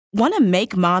Want to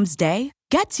make Mom's day?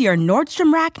 Get to your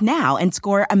Nordstrom Rack now and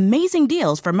score amazing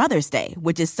deals for Mother's Day,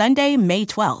 which is Sunday, May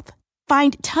 12th.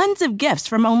 Find tons of gifts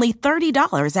from only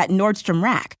 $30 at Nordstrom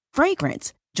Rack.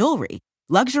 Fragrance, jewelry,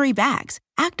 luxury bags,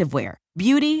 activewear,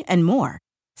 beauty, and more.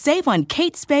 Save on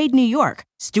Kate Spade New York,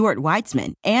 Stuart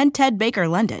Weitzman, and Ted Baker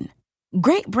London.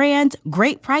 Great brands,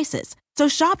 great prices. So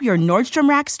shop your Nordstrom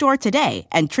Rack store today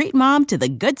and treat Mom to the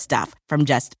good stuff from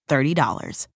just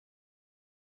 $30.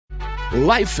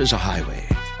 Life is a highway,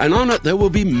 and on it there will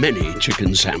be many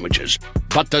chicken sandwiches.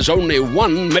 But there's only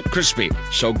one McCrispy.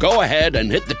 So go ahead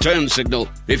and hit the turn signal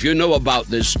if you know about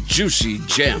this juicy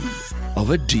gem of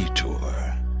a detour.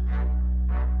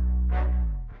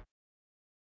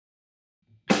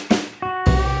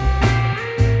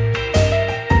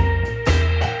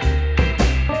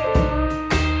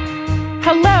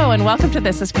 Hello, and welcome to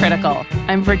This is Critical.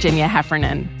 I'm Virginia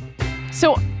Heffernan.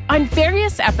 So, on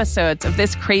various episodes of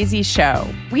this crazy show,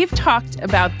 we've talked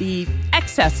about the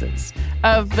excesses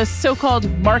of the so-called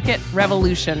market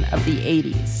revolution of the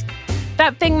 80s.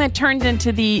 That thing that turned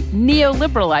into the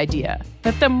neoliberal idea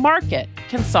that the market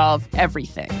can solve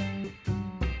everything.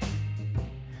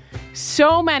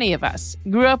 So many of us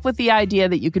grew up with the idea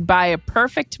that you could buy a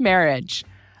perfect marriage.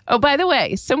 Oh, by the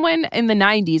way, someone in the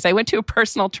 90s, I went to a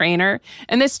personal trainer,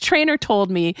 and this trainer told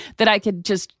me that I could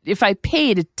just, if I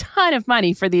paid a ton of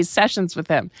money for these sessions with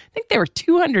him, I think they were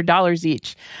 $200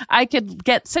 each, I could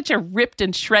get such a ripped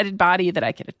and shredded body that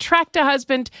I could attract a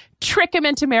husband, trick him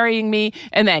into marrying me,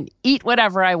 and then eat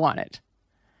whatever I wanted.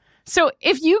 So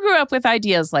if you grew up with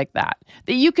ideas like that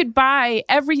you could buy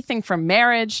everything from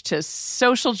marriage to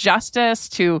social justice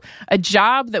to a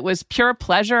job that was pure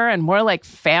pleasure and more like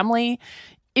family,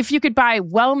 if you could buy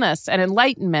wellness and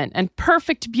enlightenment and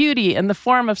perfect beauty in the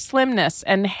form of slimness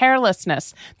and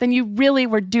hairlessness, then you really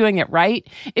were doing it right.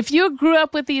 If you grew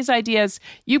up with these ideas,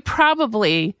 you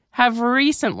probably have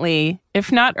recently,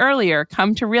 if not earlier,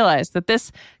 come to realize that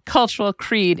this cultural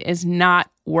creed is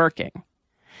not working.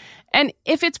 And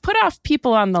if it's put off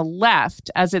people on the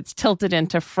left as it's tilted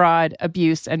into fraud,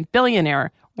 abuse, and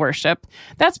billionaire worship,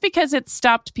 that's because it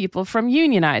stopped people from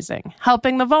unionizing,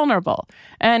 helping the vulnerable,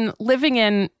 and living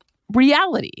in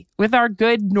reality with our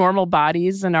good, normal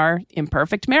bodies and our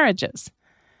imperfect marriages.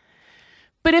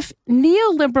 But if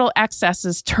neoliberal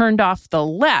excesses turned off the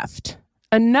left,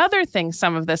 another thing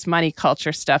some of this money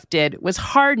culture stuff did was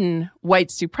harden white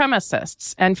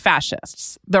supremacists and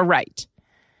fascists, the right.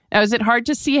 Now, is it hard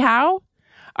to see how?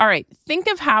 All right, think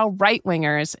of how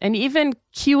right-wingers and even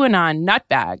QAnon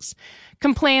nutbags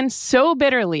complain so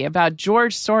bitterly about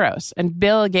George Soros and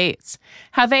Bill Gates,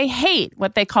 how they hate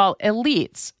what they call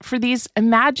elites for these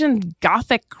imagined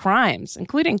Gothic crimes,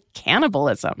 including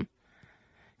cannibalism.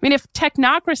 I mean, if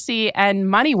technocracy and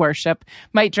money worship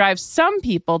might drive some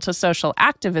people to social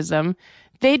activism,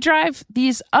 they drive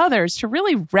these others to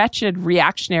really wretched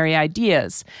reactionary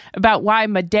ideas about why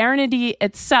modernity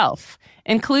itself,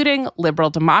 including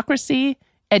liberal democracy,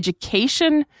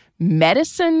 education,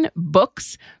 medicine,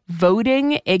 books,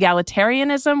 voting,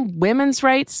 egalitarianism, women's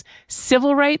rights,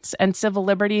 civil rights, and civil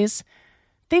liberties,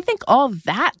 they think all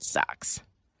that sucks.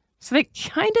 So they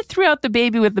kind of threw out the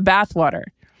baby with the bathwater.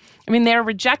 I mean, they're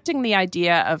rejecting the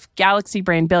idea of galaxy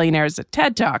brain billionaires at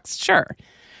TED Talks, sure.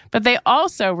 But they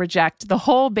also reject the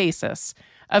whole basis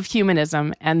of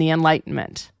humanism and the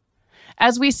Enlightenment.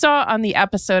 As we saw on the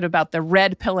episode about the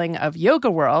red pilling of Yoga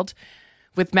World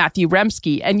with Matthew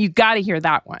Remski, and you got to hear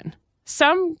that one.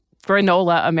 Some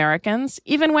granola Americans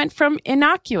even went from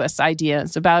innocuous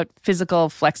ideas about physical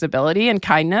flexibility and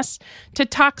kindness to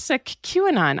toxic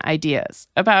QAnon ideas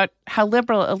about how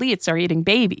liberal elites are eating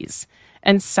babies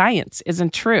and science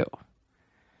isn't true.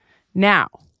 Now,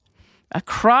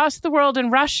 across the world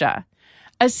in Russia,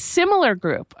 a similar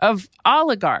group of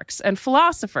oligarchs and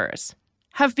philosophers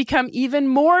have become even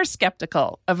more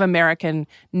skeptical of American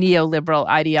neoliberal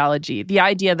ideology, the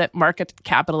idea that market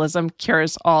capitalism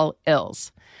cures all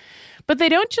ills. But they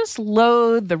don't just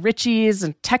loathe the richies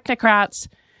and technocrats.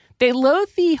 They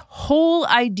loathe the whole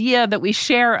idea that we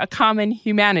share a common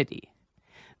humanity.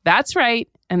 That's right,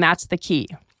 and that's the key.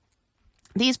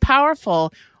 These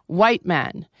powerful white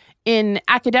men in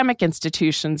academic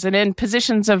institutions and in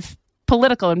positions of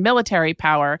political and military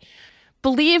power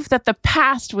believe that the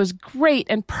past was great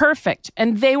and perfect,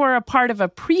 and they were a part of a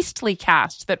priestly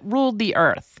caste that ruled the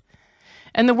earth.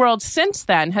 And the world since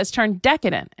then has turned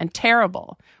decadent and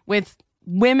terrible, with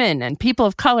women and people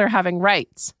of color having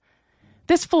rights.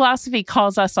 This philosophy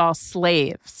calls us all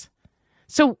slaves.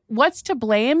 So what's to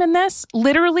blame in this?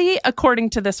 Literally,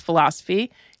 according to this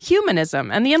philosophy, humanism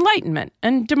and the Enlightenment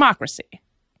and democracy.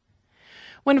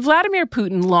 When Vladimir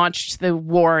Putin launched the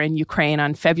war in Ukraine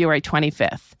on February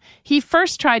 25th, he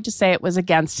first tried to say it was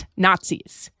against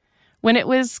Nazis. When it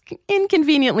was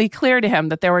inconveniently clear to him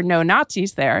that there were no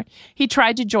Nazis there, he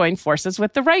tried to join forces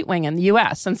with the right wing in the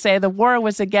U.S. and say the war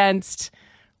was against,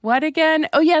 what again?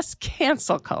 Oh, yes,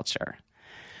 cancel culture.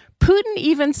 Putin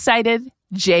even cited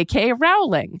J.K.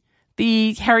 Rowling,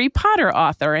 the Harry Potter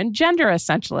author and gender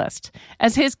essentialist,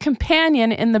 as his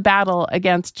companion in the battle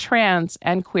against trans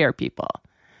and queer people.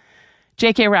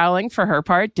 J.K. Rowling, for her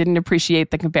part, didn't appreciate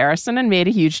the comparison and made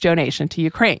a huge donation to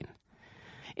Ukraine.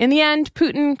 In the end,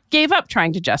 Putin gave up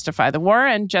trying to justify the war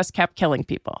and just kept killing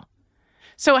people.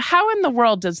 So how in the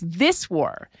world does this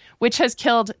war, which has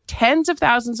killed tens of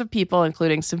thousands of people,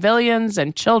 including civilians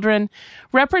and children,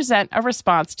 represent a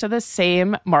response to the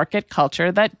same market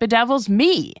culture that bedevils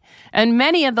me and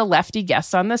many of the lefty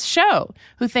guests on this show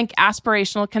who think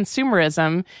aspirational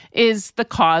consumerism is the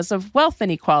cause of wealth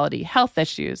inequality, health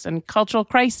issues, and cultural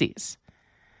crises?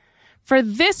 For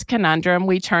this conundrum,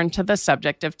 we turn to the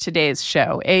subject of today's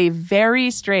show, a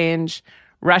very strange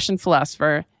Russian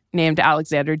philosopher named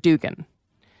Alexander Dugin.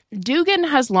 Dugin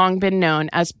has long been known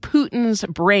as Putin's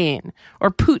brain,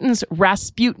 or Putin's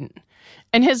Rasputin,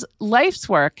 and his life's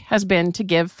work has been to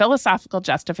give philosophical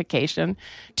justification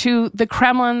to the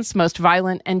Kremlin's most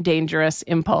violent and dangerous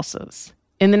impulses.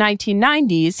 In the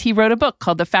 1990s, he wrote a book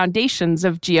called The Foundations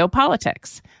of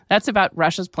Geopolitics. That's about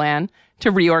Russia's plan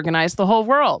to reorganize the whole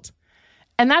world.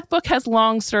 And that book has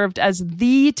long served as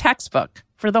the textbook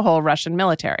for the whole Russian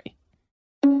military.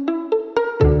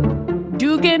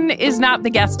 Dugin is not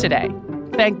the guest today.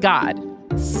 Thank God.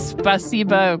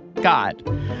 Spasiba God.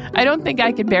 I don't think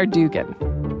I could bear Dugin.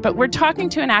 But we're talking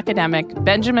to an academic,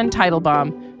 Benjamin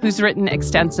Teitelbaum, who's written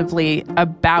extensively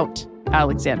about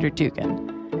Alexander Dugin.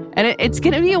 And it's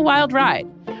going to be a wild ride.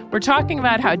 We're talking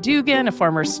about how Dugin, a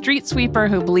former street sweeper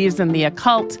who believes in the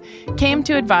occult, came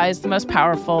to advise the most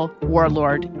powerful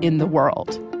warlord in the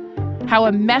world. How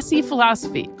a messy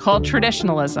philosophy called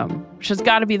traditionalism, which has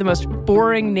got to be the most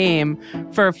boring name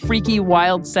for a freaky,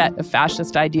 wild set of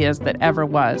fascist ideas that ever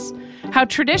was, how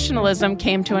traditionalism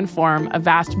came to inform a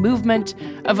vast movement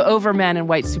of overmen and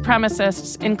white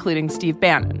supremacists, including Steve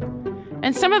Bannon.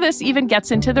 And some of this even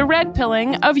gets into the red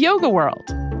pilling of yoga world.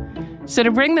 So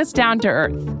to bring this down to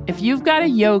earth, if you've got a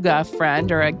yoga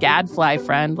friend or a gadfly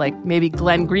friend, like maybe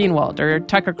Glenn Greenwald or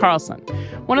Tucker Carlson,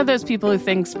 one of those people who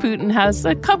thinks Putin has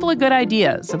a couple of good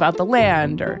ideas about the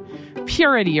land or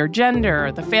purity or gender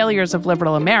or the failures of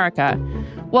liberal America,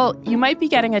 well, you might be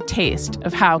getting a taste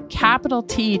of how capital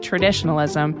T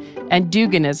traditionalism and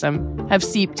Duginism have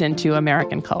seeped into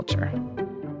American culture.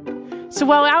 So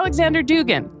while Alexander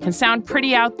Dugin can sound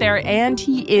pretty out there, and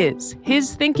he is,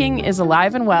 his thinking is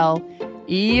alive and well,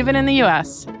 even in the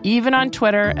U.S., even on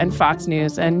Twitter and Fox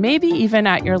News, and maybe even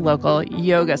at your local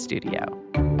yoga studio.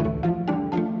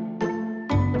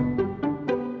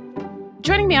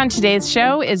 Joining me on today's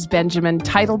show is Benjamin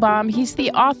Teitelbaum. He's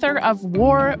the author of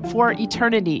War for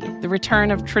Eternity, The Return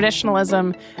of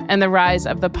Traditionalism and the Rise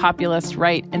of the Populist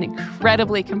Right, an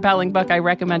incredibly compelling book I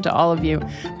recommend to all of you.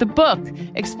 The book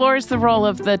explores the role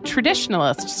of the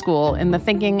traditionalist school in the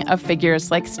thinking of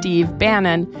figures like Steve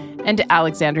Bannon and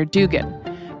Alexander Dugin.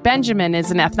 Benjamin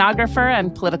is an ethnographer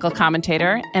and political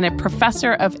commentator and a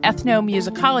professor of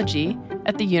ethnomusicology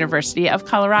at the University of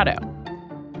Colorado.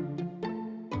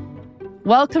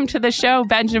 Welcome to the show,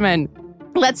 Benjamin.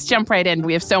 Let's jump right in.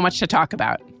 We have so much to talk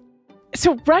about.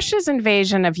 So Russia's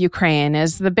invasion of Ukraine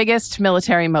is the biggest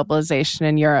military mobilization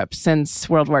in Europe since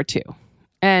World War II.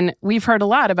 And we've heard a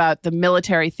lot about the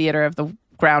military theater of the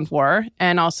ground war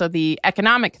and also the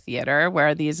economic theater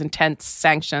where these intense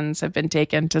sanctions have been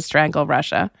taken to strangle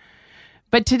Russia.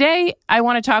 But today, I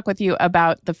want to talk with you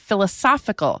about the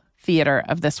philosophical theater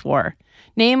of this war,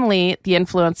 namely the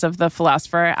influence of the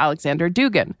philosopher Alexander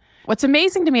Dugin. What's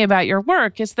amazing to me about your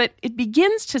work is that it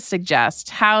begins to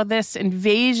suggest how this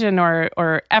invasion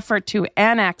or effort to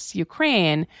annex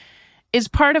Ukraine is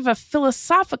part of a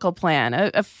philosophical plan,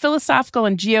 a philosophical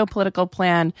and geopolitical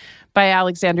plan by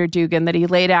Alexander Dugin that he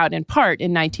laid out in part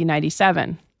in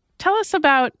 1997. Tell us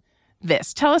about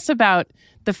this. Tell us about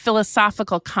the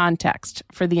philosophical context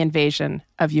for the invasion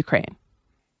of Ukraine.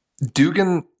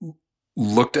 Dugin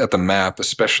looked at the map,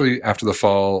 especially after the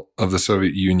fall of the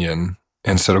Soviet Union,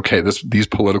 and said, okay, these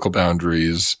political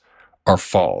boundaries are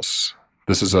false.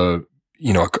 This is a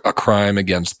crime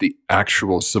against the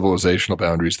actual civilizational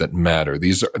boundaries that matter.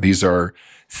 These are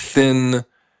thin,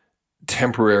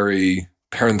 temporary,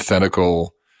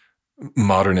 parenthetical,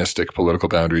 modernistic political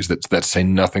boundaries that say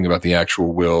nothing about the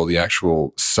actual will, the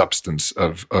actual substance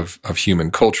of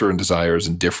human culture and desires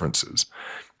and differences.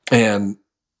 And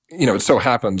it so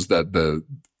happens that the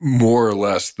more or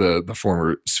less the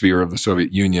former sphere of the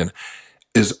Soviet Union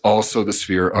is also the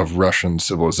sphere of Russian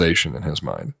civilization in his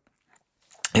mind.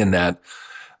 In that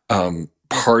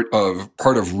part of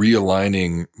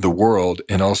realigning the world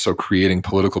and also creating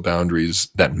political boundaries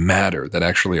that matter, that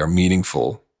actually are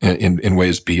meaningful in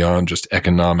ways beyond just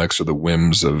economics or the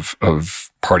whims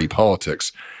of party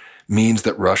politics, means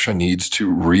that Russia needs to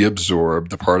reabsorb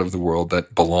the part of the world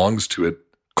that belongs to it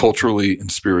culturally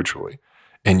and spiritually.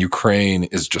 And Ukraine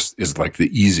is like the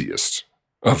easiest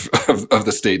of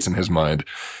the states in his mind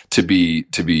to be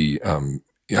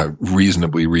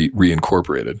reasonably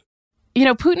reincorporated.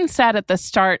 Putin said at the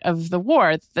start of the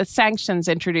war, the sanctions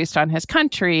introduced on his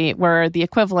country were the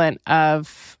equivalent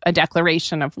of a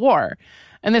declaration of war.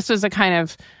 And this was a kind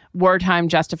of wartime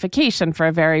justification for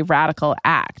a very radical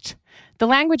act. The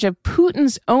language of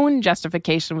Putin's own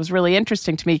justification was really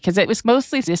interesting to me because it was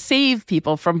mostly to save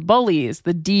people from bullies,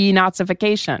 the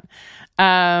denazification.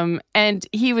 And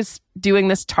he was doing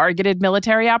this targeted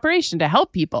military operation to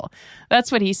help people.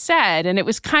 That's what he said. And it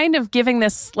was kind of giving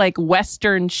this like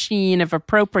Western sheen of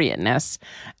appropriateness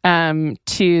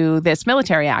to this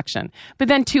military action. But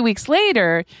then 2 weeks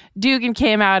later, Dugin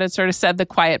came out and sort of said the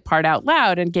quiet part out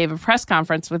loud and gave a press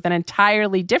conference with an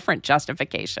entirely different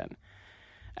justification.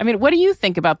 I mean, what do you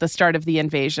think about the start of the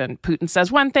invasion? Putin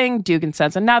says one thing, Dugin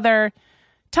says another.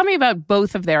 Tell me about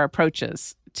both of their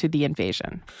approaches to the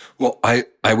invasion. Well, I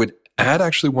would add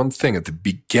actually one thing. At the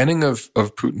beginning of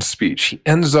Putin's speech, he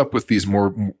ends up with these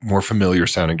more familiar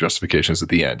sounding justifications at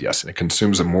the end. Yes, and it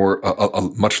consumes a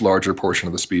much larger portion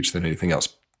of the speech than anything else.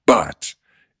 But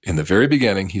in the very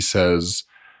beginning, he says,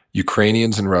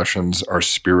 Ukrainians and Russians are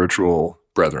spiritual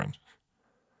brethren.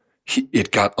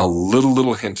 It got a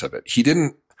little hint of it. He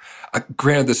didn't,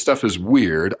 granted, this stuff is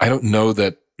weird. I don't know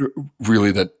that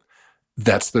really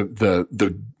that's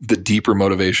the deeper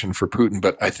motivation for Putin.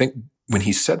 But I think when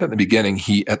he said that in the beginning,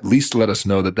 he at least let us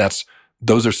know that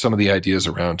those are some of the ideas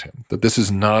around him. That this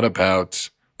is not about,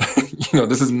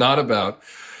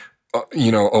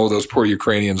 oh, those poor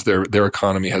Ukrainians, their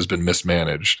economy has been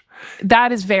mismanaged.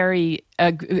 That is very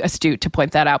astute to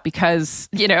point that out because,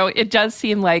 it does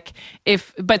seem like I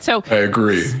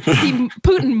agree.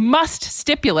 Putin must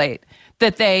stipulate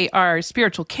that they are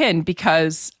spiritual kin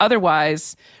because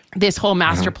otherwise this whole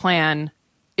master plan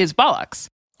is bollocks.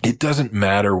 It doesn't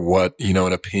matter what, an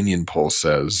opinion poll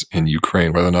says in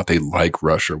Ukraine, whether or not they like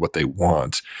Russia, what they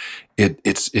want.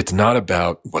 It's not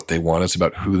about what they want. It's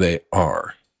about who they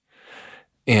are.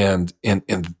 And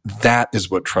that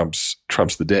is what trumps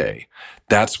the day.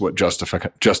 That's what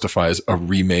justifies a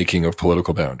remaking of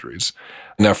political boundaries.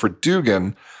 Now, for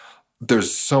Dugin,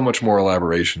 there's so much more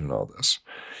elaboration in all this.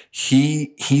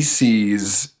 He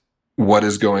sees what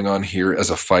is going on here as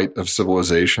a fight of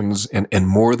civilizations, and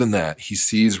more than that, he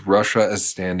sees Russia as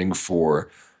standing for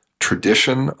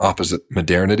tradition opposite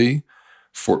modernity,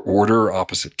 for order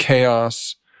opposite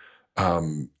chaos,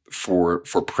 for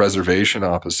preservation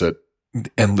opposite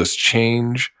endless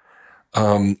change,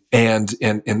 and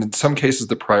in some cases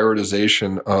the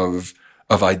prioritization of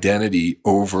identity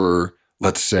over,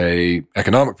 let's say,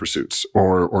 economic pursuits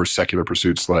or secular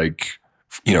pursuits like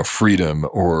freedom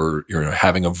or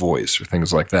having a voice or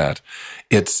things like that.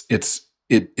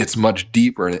 It's much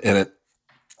deeper, and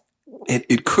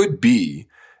it could be,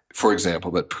 for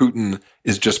example, that Putin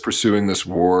is just pursuing this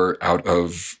war out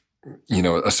of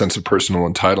a sense of personal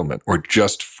entitlement or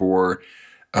just for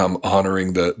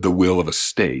honoring the will of a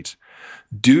state.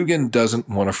 Dugin doesn't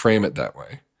want to frame it that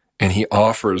way. And he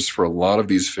offers for a lot of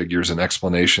these figures an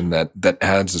explanation that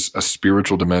adds a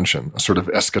spiritual dimension, a sort of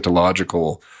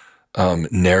eschatological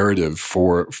narrative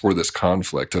for this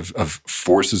conflict of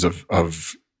forces of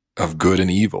good and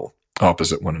evil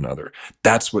opposite one another.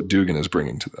 That's what Dugin is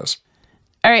bringing to this.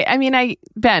 All right. I mean,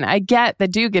 Ben, I get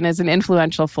that Dugin is an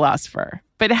influential philosopher,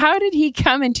 but how did he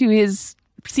come into his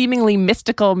seemingly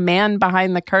mystical man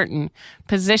behind the curtain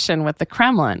position with the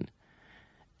Kremlin?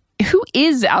 Who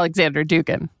is Alexander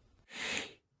Dugin?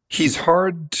 He's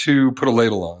hard to put a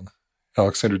label on,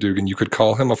 Alexander Dugin. You could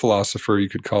call him a philosopher. You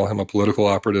could call him a political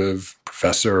operative,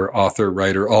 professor, author,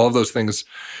 writer. All of those things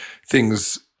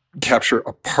capture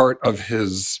a part of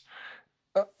his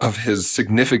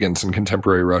significance in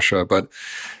contemporary Russia. But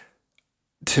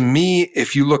to me,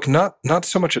 if you look not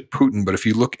so much at Putin, but if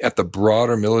you look at the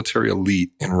broader military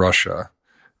elite in Russia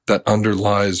that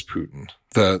underlies Putin,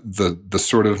 the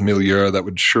sort of milieu that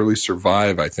would surely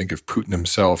survive, I think, if Putin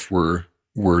himself were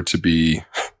to be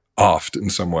offed in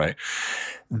some way,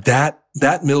 that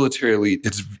military elite,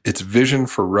 its vision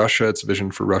for Russia, its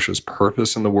vision for Russia's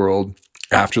purpose in the world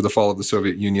after the fall of the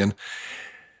Soviet Union,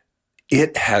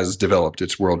 it has developed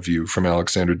its worldview from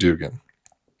Alexander Dugin.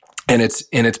 And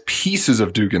it's pieces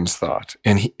of Dugin's thought,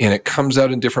 and it comes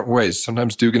out in different ways.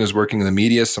 Sometimes Dugin is working in the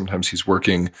media, sometimes he's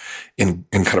working in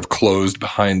kind of closed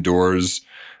behind doors,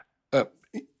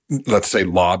 let's say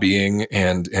lobbying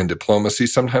and diplomacy.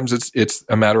 Sometimes it's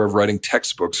a matter of writing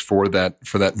textbooks for that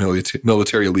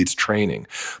military elite's training.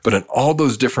 But in all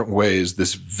those different ways,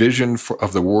 this vision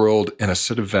of the world and a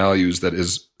set of values that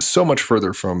is so much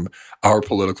further from our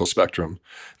political spectrum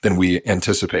than we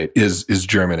anticipate is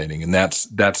germinating, and that's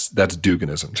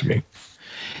Duginism to me.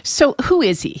 So who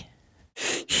is he?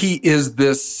 He is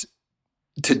this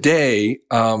today.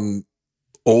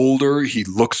 Older, he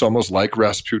looks almost like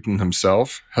Rasputin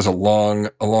himself, has a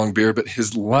long beard, but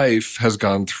his life has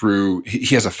gone through,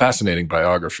 he has a fascinating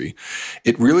biography.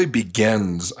 It really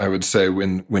begins, I would say,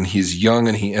 when he's young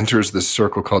and he enters this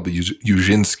circle called the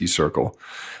Yuzhinsky Circle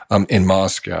in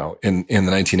Moscow in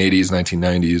the 1980s,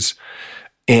 1990s.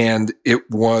 And it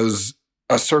was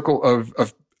a circle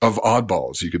of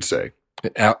oddballs, you could say.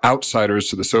 Outsiders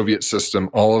to the Soviet system,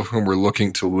 all of whom were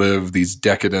looking to live these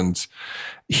decadent,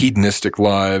 hedonistic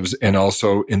lives and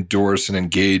also endorse and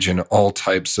engage in all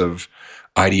types of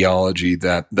ideology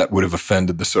that would have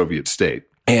offended the Soviet state.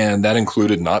 And that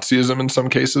included Nazism in some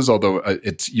cases, although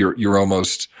you're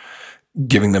almost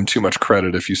giving them too much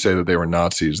credit if you say that they were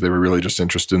Nazis. They were really just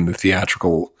interested in the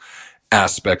theatrical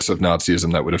aspects of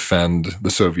Nazism that would offend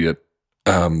the Soviet,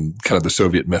 kind of the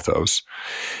Soviet mythos.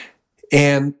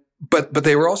 But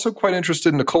they were also quite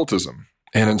interested in occultism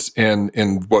and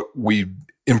in what we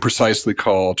imprecisely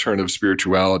call alternative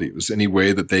spirituality. It was any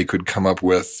way that they could come up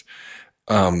with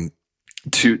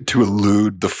to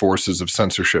elude the forces of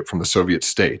censorship from the Soviet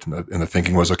state. And the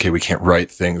thinking was, okay, we can't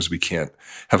write things, we can't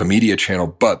have a media channel,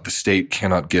 but the state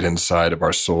cannot get inside of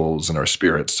our souls and our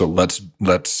spirits. So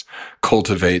let's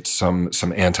cultivate some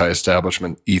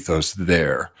anti-establishment ethos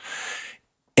there.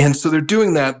 And so they're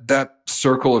doing that. That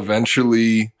circle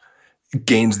eventually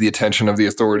gains the attention of the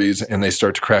authorities, and they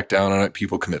start to crack down on it.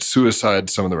 People commit suicide.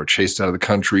 Some of them are chased out of the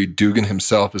country. Dugin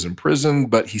himself is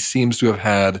imprisoned, but he seems to have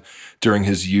had, during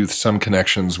his youth, some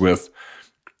connections with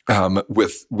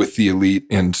the elite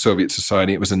in Soviet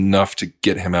society. It was enough to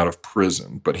get him out of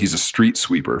prison, but he's a street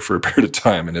sweeper for a period of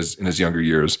time in his younger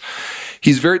years.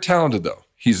 He's very talented, though.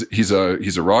 He's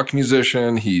a rock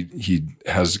musician. He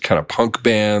has kind of punk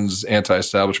bands,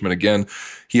 anti-establishment again.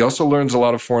 He also learns a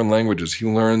lot of foreign languages. He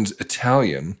learns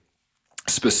Italian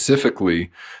specifically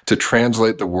to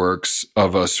translate the works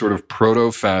of a sort of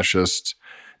proto-fascist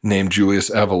named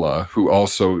Julius Evola, who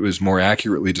also is more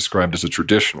accurately described as a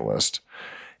traditionalist,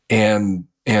 and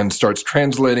starts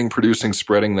translating, producing,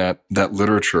 spreading that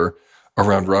literature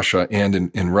around Russia and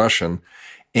in Russian.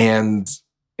 And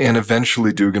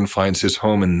eventually Dugin finds his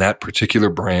home in that particular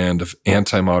brand of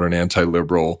anti-modern,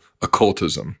 anti-liberal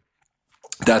occultism.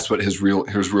 That's what his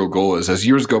real goal is. As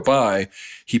years go by,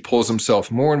 he pulls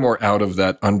himself more and more out of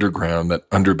that underground, that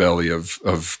underbelly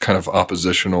of kind of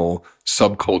oppositional,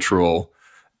 subcultural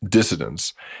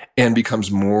dissidence, and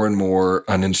becomes more and more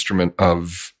an instrument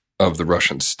of the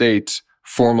Russian state,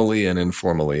 formally and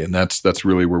informally. And that's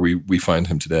really where we find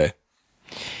him today.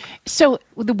 So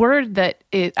the word that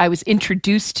I was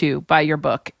introduced to by your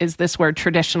book is this word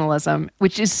traditionalism,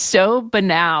 which is so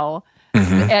banal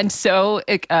and so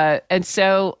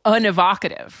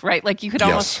unevocative, right? Like you could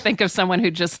almost think of someone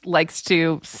who just likes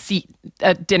to seat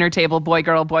at dinner table, boy,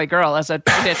 girl, as a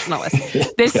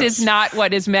traditionalist. This is not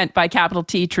what is meant by capital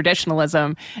T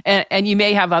traditionalism. And you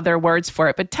may have other words for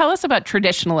it, but tell us about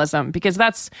traditionalism, because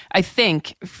that's, I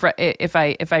think, if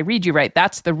I read you right,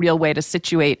 that's the real way to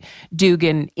situate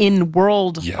Dugin in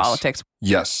world politics.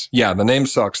 Yes. Yeah, the name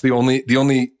sucks. The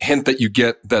only hint that you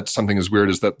get that something is weird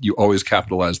is that you always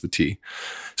capitalize the T.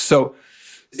 So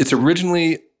it's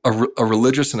originally a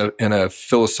religious and a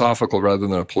philosophical rather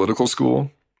than a political school.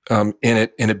 And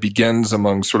it begins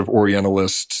among sort of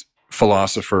Orientalist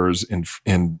philosophers in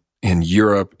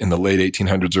Europe in the late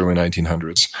 1800s, early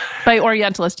 1900s. By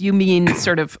Orientalist, you mean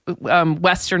sort of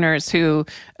Westerners who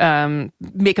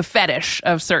make a fetish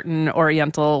of certain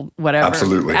Oriental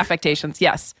whatever affectations.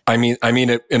 Yes, I mean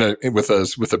it with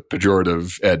a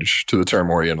pejorative edge to the term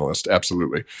Orientalist.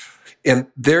 Absolutely, and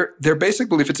their basic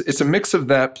belief it's a mix of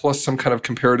that plus some kind of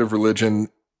comparative religion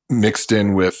mixed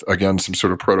in with, again, some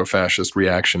sort of proto-fascist,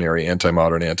 reactionary,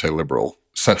 anti-modern, anti-liberal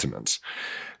sentiments.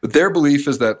 But their belief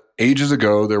is that ages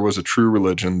ago, there was a true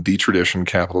religion, the tradition,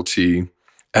 capital T.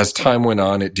 As time went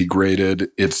on, it degraded.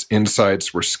 Its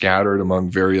insights were scattered among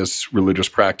various religious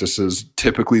practices,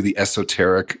 typically the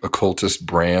esoteric, occultist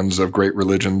brands of great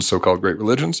religions, so-called great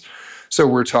religions. So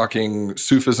we're talking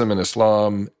Sufism and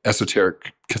Islam,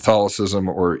 esoteric Catholicism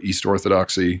or East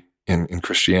Orthodoxy in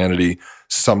Christianity,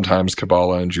 sometimes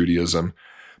Kabbalah and Judaism,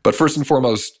 but first and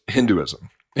foremost, Hinduism.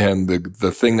 And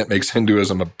the thing that makes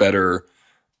Hinduism a better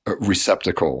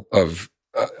receptacle of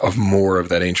more of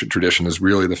that ancient tradition is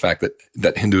really the fact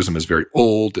that Hinduism is very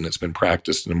old and it's been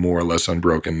practiced in a more or less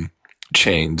unbroken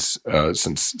chains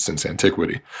since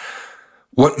antiquity.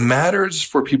 What matters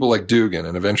for people like Dugin,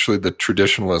 and eventually the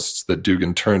traditionalists that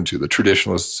Dugin turned to, the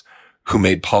traditionalists who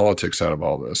made politics out of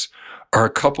all this, are a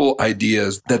couple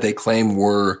ideas that they claim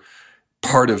were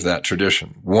part of that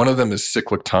tradition. One of them is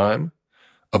cyclic time,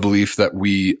 a belief that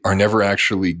we are never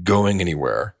actually going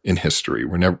anywhere in history.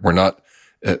 We're not,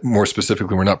 more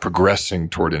specifically, we're not progressing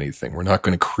toward anything. We're not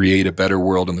going to create a better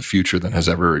world in the future than has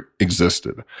ever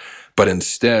existed. But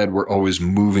instead, we're always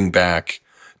moving back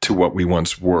to what we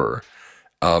once were.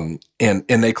 And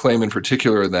they claim in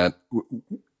particular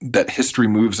that history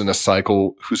moves in a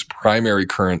cycle whose primary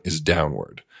current is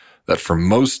downward. That for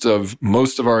most of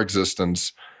our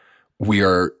existence, we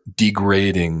are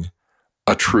degrading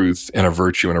a truth and a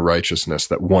virtue and a righteousness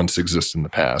that once existed in the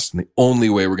past. And the only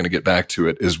way we're going to get back to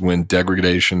it is when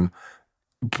degradation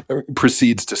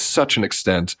proceeds to such an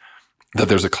extent that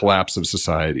there's a collapse of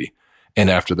society. And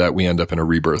after that, we end up in a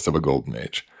rebirth of a golden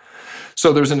age.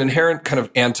 So there's an inherent kind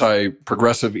of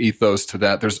anti-progressive ethos to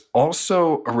that. There's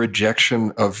also a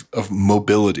rejection of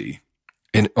mobility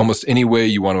in almost any way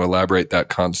you want to elaborate that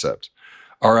concept.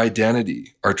 Our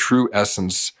identity, our true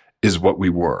essence is what we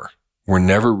were. We're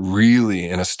never really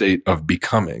in a state of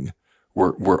becoming.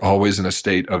 We're always in a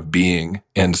state of being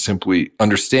and simply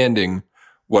understanding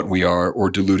what we are or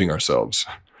deluding ourselves,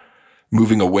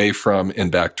 moving away from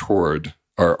and back toward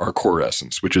our core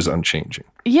essence, which is unchanging.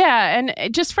 Yeah, and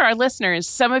just for our listeners,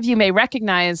 some of you may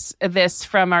recognize this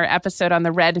from our episode on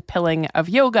the red pilling of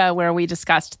yoga, where we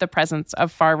discussed the presence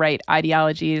of far-right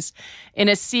ideologies in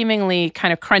a seemingly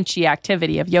kind of crunchy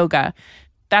activity of yoga.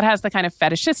 That has the kind of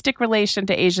fetishistic relation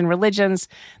to Asian religions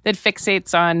that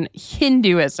fixates on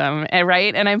Hinduism,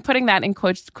 right? And I'm putting that in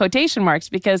quotation marks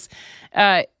because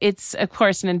it's, of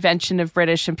course, an invention of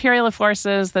British imperial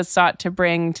forces that sought to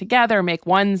bring together, make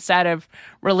one set of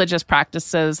religious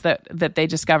practices that they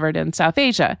discovered in South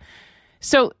Asia.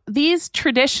 So these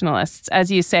traditionalists,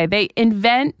 as you say, they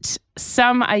invent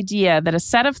some idea that a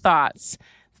set of thoughts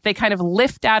they kind of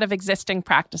lift out of existing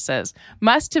practices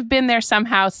must have been there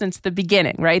somehow since the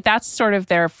beginning, right? That's sort of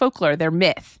their folklore, their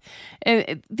myth.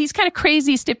 These kind of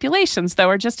crazy stipulations, though,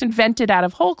 are just invented out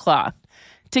of whole cloth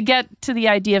to get to the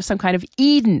idea of some kind of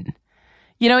Eden.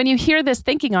 You know, and you hear this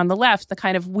thinking on the left, the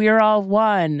kind of we're all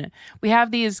one. We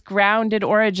have these grounded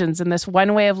origins in this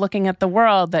one way of looking at the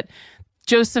world that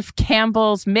Joseph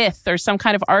Campbell's myth or some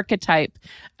kind of archetype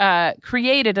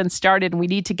created and started, and we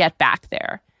need to get back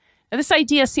there. Now, this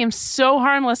idea seems so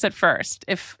harmless at first,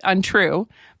 if untrue,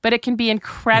 but it can be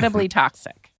incredibly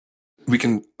toxic. We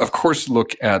can, of course,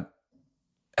 look at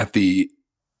the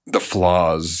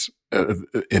flaws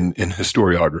in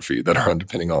historiography that are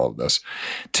underpinning all of this.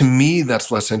 To me, that's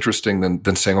less interesting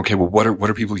than saying, okay, well, what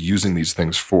are people using these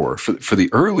things for? For the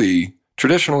early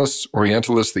traditionalists,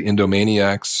 Orientalists, the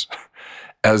Indomaniacs,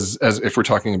 as if we're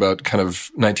talking about kind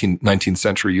of 19th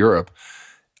century Europe,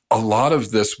 a lot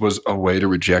of this was a way to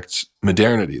reject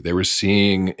modernity. They were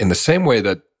seeing, in the same way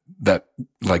that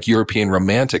like European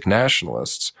romantic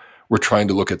nationalists were trying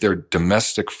to look at their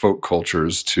domestic folk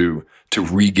cultures to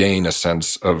regain a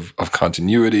sense of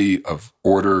continuity, of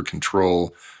order,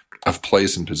 control, of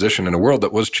place and position in a world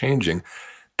that was changing.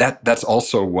 That's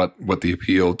also what the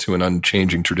appeal to an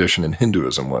unchanging tradition in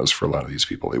Hinduism was for a lot of these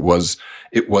people. It was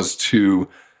to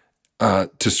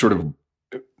sort of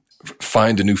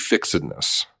find a new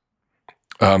fixedness.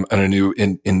 And a new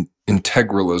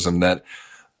integralism that,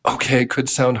 okay, could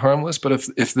sound harmless, but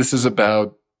if this is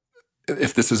about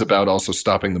also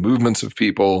stopping the movements of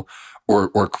people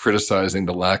or criticizing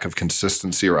the lack of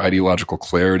consistency or ideological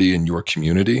clarity in your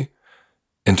community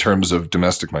in terms of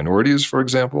domestic minorities, for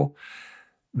example,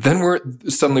 then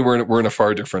we're in a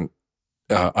far different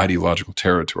ideological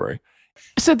territory.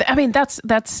 So,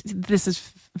 this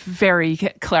is very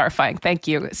clarifying. Thank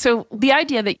you. So the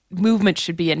idea that movement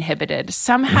should be inhibited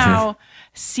somehow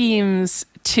seems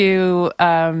to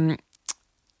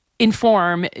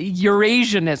inform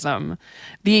Eurasianism,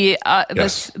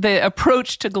 the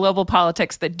approach to global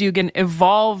politics that Dugin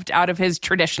evolved out of his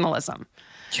traditionalism.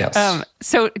 Yes.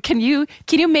 So can you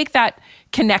make that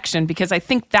connection? Because I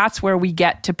think that's where we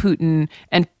get to Putin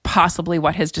and possibly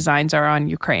what his designs are on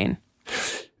Ukraine.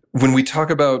 When we talk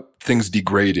about things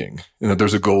degrading,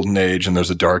 there's a golden age and there's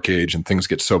a dark age and things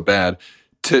get so bad,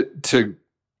 to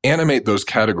animate those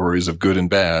categories of good and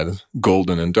bad,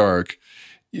 golden and dark,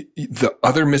 the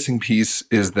other missing piece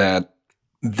is that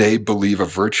they believe a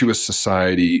virtuous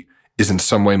society is in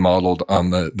some way modeled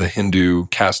on the Hindu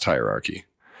caste hierarchy.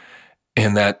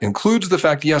 And that includes the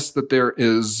fact, yes, that there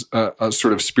is a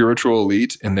sort of spiritual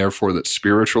elite, and therefore that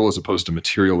spiritual as opposed to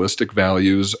materialistic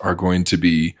values are going to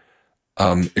be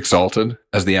exalted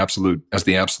as the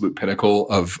absolute pinnacle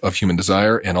of human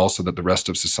desire, and also that the rest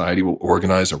of society will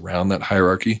organize around that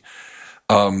hierarchy.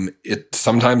 It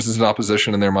sometimes is an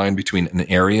opposition in their mind between an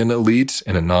Aryan elite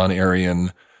and a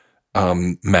non-Aryan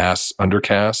mass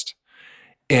undercaste.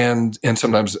 And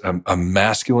sometimes a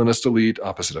masculinist elite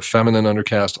opposite a feminine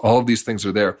undercaste. All of these things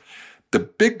are there. The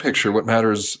big picture, what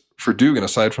matters for Dugin,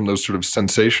 aside from those sort of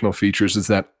sensational features, is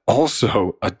that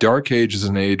also a dark age is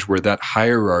an age where that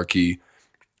hierarchy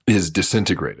is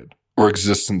disintegrated or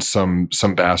exists in some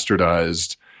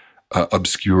bastardized,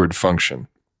 obscured function.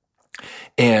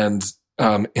 And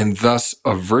thus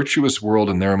a virtuous world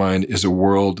in their mind is a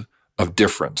world of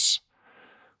difference,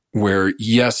 where,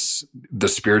 yes, the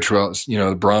spiritual,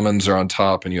 the Brahmins are on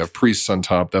top and you have priests on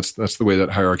top. That's the way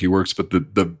that hierarchy works. But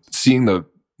the seeing the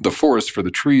forest for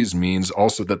the trees means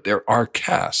also that there are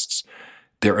castes.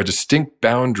 There are distinct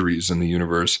boundaries in the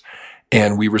universe,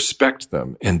 and we respect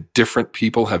them. And different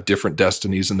people have different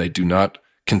destinies, and they do not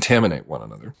contaminate one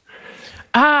another.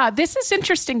 This is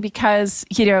interesting because,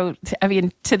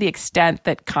 to the extent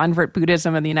that convert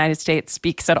Buddhism in the United States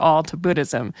speaks at all to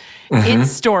Buddhism,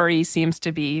 its story seems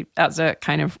to be as a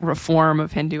kind of reform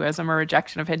of Hinduism or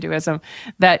rejection of Hinduism,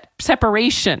 that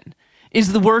separation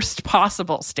is the worst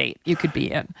possible state you could be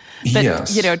in. That,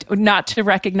 yes. Not to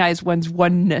recognize one's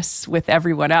oneness with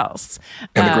everyone else.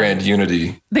 And the grand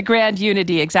unity. The grand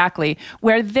unity, exactly.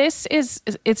 Where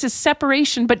it's a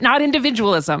separation, but not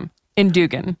individualism in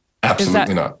Dugin.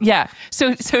 Absolutely not. Yeah.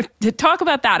 So to talk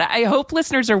about that, I hope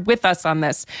listeners are with us on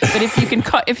this. But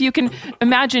if you can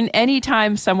imagine any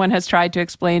time someone has tried to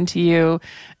explain to you,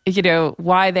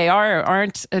 why they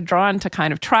aren't drawn to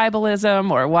kind of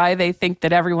tribalism, or why they think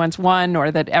that everyone's one,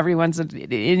 or that everyone's an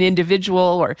individual,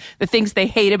 or the things they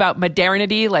hate about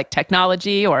modernity, like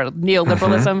technology or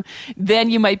neoliberalism, then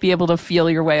you might be able to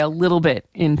feel your way a little bit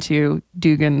into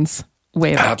Dugin's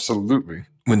way of it. Absolutely.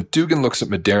 When Dugin looks at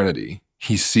modernity,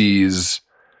 he sees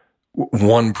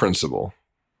one principle,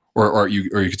 or you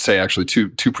could say actually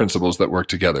two principles that work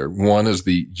together. One is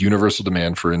the universal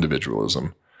demand for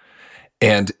individualism,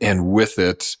 and with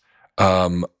it,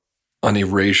 an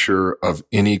erasure of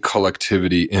any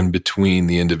collectivity in between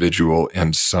the individual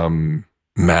and some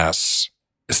mass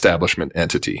establishment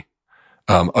entity,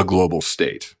 a global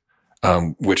state,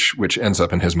 which ends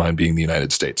up in his mind being the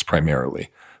United States primarily,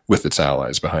 with its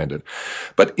allies behind it.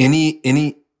 But any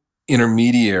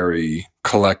intermediary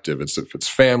collective, if it's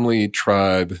family,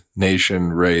 tribe,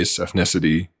 nation, race,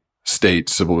 ethnicity, state,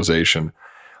 civilization,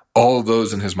 all of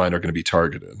those in his mind are going to be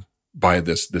targeted by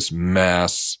this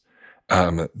mass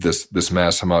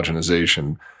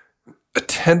homogenization.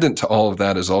 Attendant to all of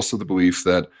that is also the belief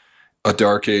that a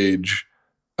dark age,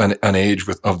 an age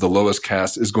of the lowest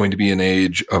caste, is going to be an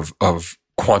age of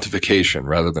quantification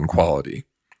rather than quality.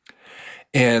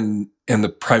 And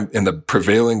the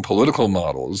prevailing political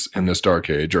models in this dark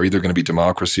age are either going to be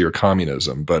democracy or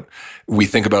communism, but we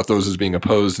think about those as being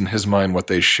opposed. In his mind, what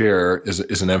they share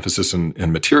is an emphasis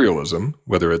in materialism,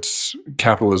 whether it's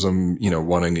capitalism,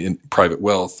 wanting private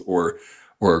wealth, or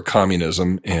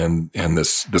communism and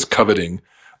this coveting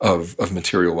of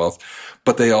material wealth.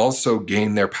 But they also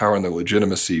gain their power and their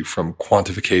legitimacy from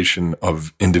quantification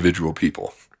of individual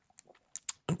people.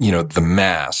 The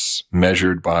mass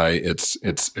measured by its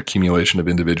accumulation of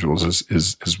individuals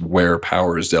is where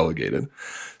power is delegated.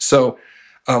 So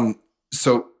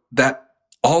that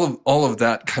all of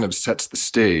that kind of sets the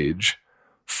stage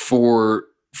for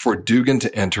Dugin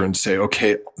to enter and say,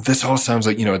 okay, this all sounds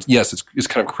like, it's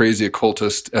kind of crazy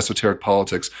occultist, esoteric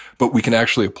politics, but we can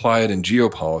actually apply it in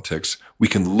geopolitics. We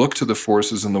can look to the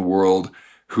forces in the world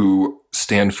who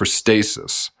stand for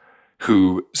stasis,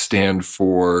 who stand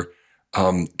for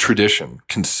tradition,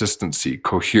 consistency,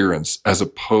 coherence, as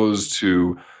opposed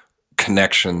to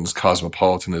connections,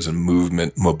 cosmopolitanism,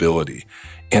 movement, mobility.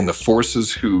 And the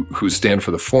forces who stand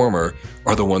for the former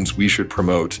are the ones we should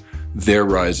promote. Their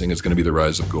rising is going to be the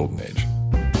rise of Golden Age.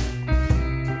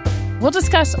 We'll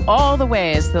discuss all the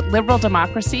ways that liberal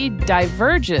democracy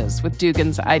diverges with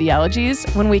Dugin's ideologies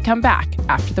when we come back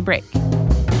after the break.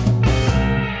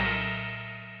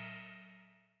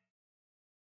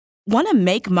 Want to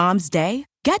make Mom's Day?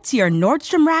 Get to your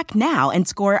Nordstrom Rack now and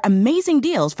score amazing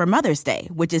deals for Mother's Day,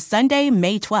 which is Sunday,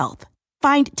 May 12th.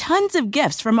 Find tons of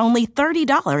gifts from only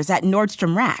 $30 at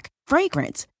Nordstrom Rack.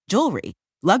 Fragrance, jewelry,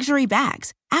 luxury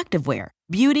bags, activewear,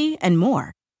 beauty, and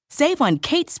more. Save on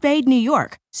Kate Spade New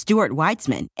York, Stuart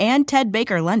Weitzman, and Ted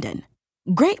Baker London.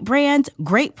 Great brands,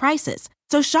 great prices.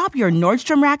 So shop your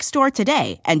Nordstrom Rack store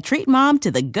today and treat mom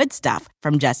to the good stuff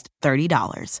from just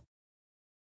 $30.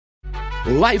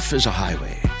 Life is a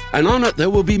highway, and on it there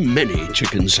will be many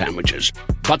chicken sandwiches.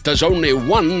 But there's only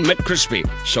one McCrispy.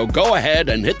 So go ahead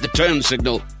and hit the turn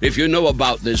signal if you know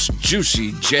about this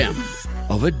juicy gem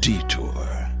of a detour.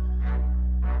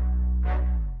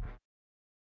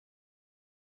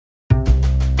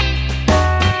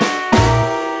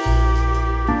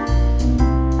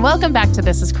 Welcome back to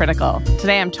This is Critical.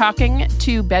 Today I'm talking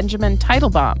to Benjamin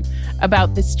Teitelbaum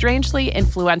about the strangely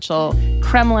influential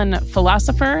Kremlin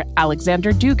philosopher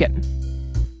Alexander Dugin.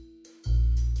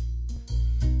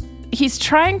 He's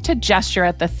trying to gesture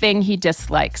at the thing he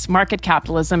dislikes, market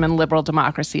capitalism and liberal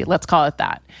democracy, let's call it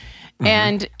that. Mm-hmm.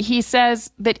 And he says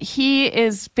that he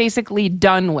is basically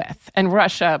done with, and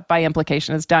Russia, by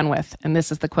implication, is done with, and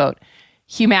this is the quote,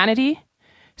 humanity,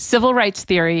 civil rights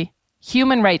theory,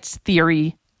 human rights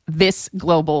theory, this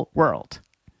global world.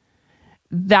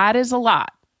 That is a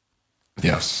lot.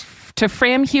 Yes. To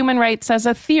frame human rights as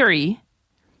a theory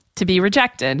to be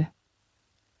rejected,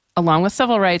 along with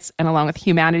civil rights and along with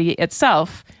humanity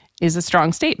itself, is a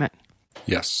strong statement.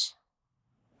 Yes.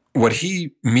 What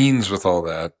he means with all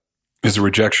that is a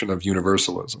rejection of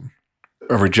universalism,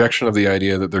 a rejection of the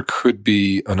idea that there could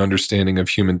be an understanding of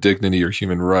human dignity or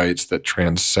human rights that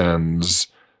transcends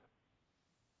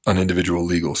an individual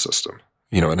legal system.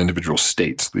 An individual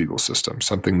state's legal system,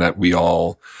 something that we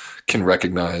all can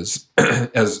recognize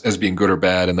as being good or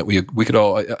bad, and that we could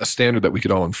all, a standard that we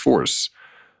could all enforce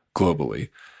globally.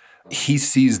 He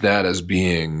sees that as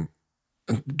being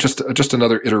just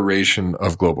another iteration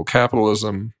of global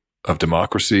capitalism, of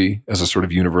democracy as a sort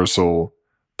of universal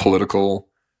political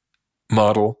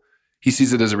model. He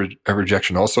sees it as a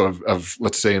rejection also of,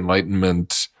 let's say,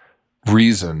 Enlightenment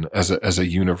reason as a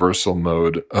universal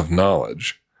mode of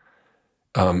knowledge.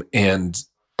 And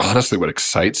honestly, what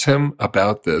excites him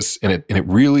about this, and it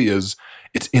really is,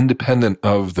 it's independent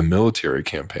of the military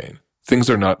campaign. Things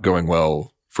are not going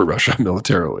well for Russia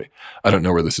militarily. I don't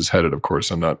know where this is headed, of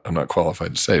course. I'm not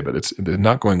qualified to say, but they're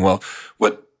not going well.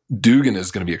 What Dugin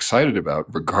is going to be excited about,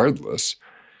 regardless,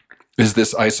 is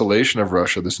this isolation of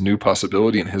Russia, this new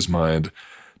possibility in his mind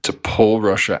to pull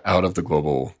Russia out of the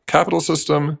global capital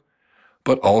system,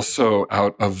 but also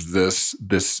out of this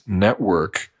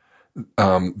network,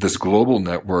 this global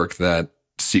network that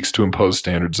seeks to impose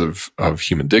standards of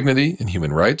human dignity and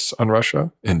human rights on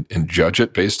Russia and judge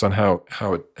it based on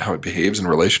how it behaves in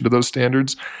relation to those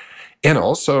standards. And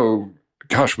also,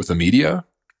 with the media,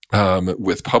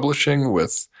 with publishing,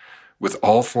 with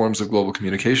all forms of global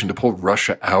communication, to pull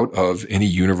Russia out of any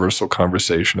universal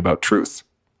conversation about truth.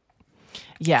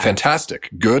 Yeah. Fantastic.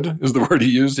 Good is the word he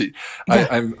used.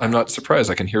 I'm not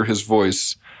surprised. I can hear his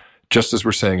voice just as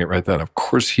we're saying it right then. Of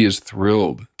course, he is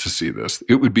thrilled to see this.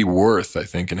 It would be worth, I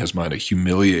think, in his mind, a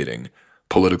humiliating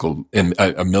political and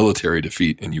a military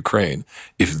defeat in Ukraine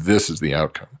if this is the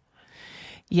outcome.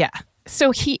 Yeah.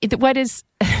 So what is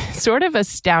sort of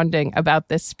astounding about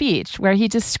this speech, where he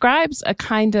describes a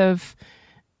kind of,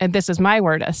 and this is my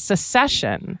word, a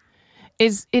secession,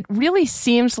 is it really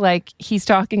seems like he's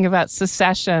talking about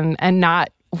secession and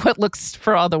not what looks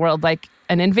for all the world like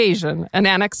an invasion, an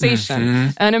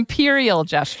annexation, an imperial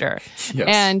gesture.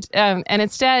 Yes. And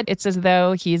instead, it's as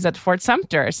though he's at Fort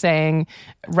Sumter saying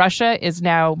Russia is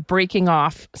now breaking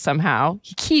off somehow.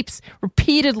 He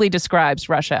repeatedly describes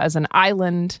Russia as an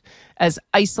island, as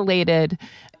isolated.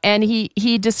 And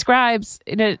he describes,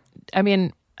 I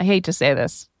hate to say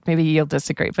this, maybe you'll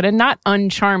disagree, but in a not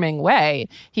uncharming way,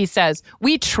 he says,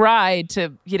 we tried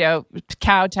to,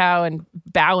 kowtow and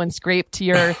bow and scrape to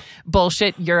your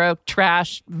bullshit Euro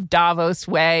trash Davos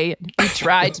way. We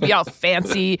tried to be all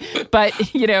fancy, but,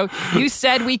 you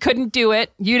said we couldn't do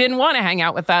it. You didn't want to hang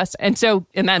out with us. And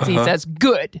then he says,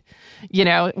 good,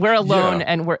 we're alone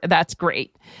and that's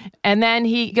great. And then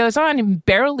he goes on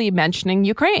barely mentioning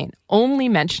Ukraine, only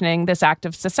mentioning this act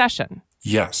of secession.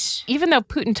 Yes. Even though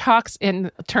Putin talks in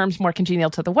terms more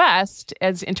congenial to the West,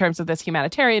 as in terms of this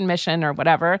humanitarian mission or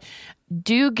whatever,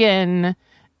 Dugin,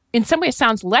 in some ways,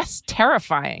 sounds less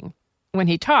terrifying when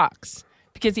he talks,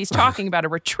 because he's talking about a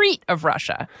retreat of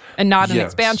Russia and not an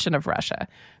expansion of Russia.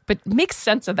 But makes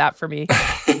sense of that for me.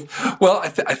 Well, I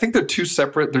think they're two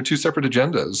separate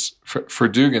agendas for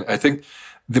Dugin. I think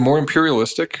the more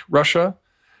imperialistic Russia,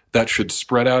 that should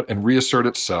spread out and reassert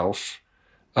itself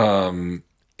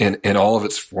in all of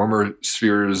its former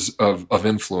spheres of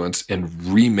influence and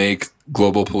remake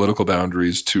global political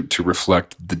boundaries to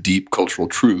reflect the deep cultural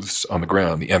truths on the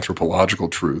ground, the anthropological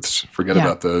truths. Forget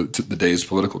about the day's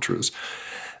political truths.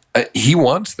 He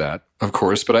wants that, of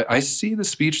course, but I see the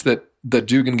speech that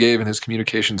Dugin gave in his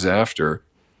communications after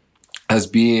as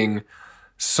being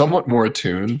somewhat more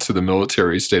attuned to the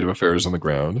military state of affairs on the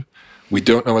ground. We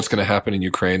don't know what's going to happen in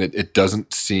Ukraine. It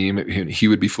doesn't seem, he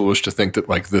would be foolish to think that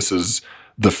like this is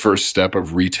the first step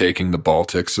of retaking the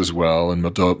Baltics as well, and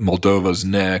Moldova's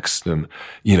next, and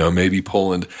maybe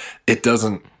Poland. It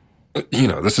doesn't.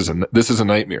 This is a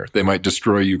nightmare. They might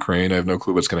destroy Ukraine. I have no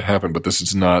clue what's going to happen, but this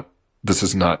is not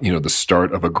the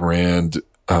start of a grand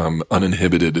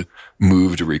uninhibited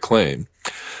move to reclaim.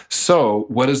 So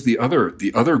what is the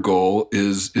other goal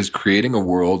is creating a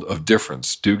world of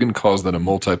difference. Dugin calls that a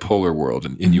multipolar world,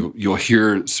 and you'll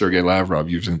hear Sergei Lavrov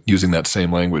using that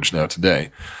same language now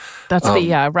today. That's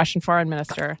the Russian foreign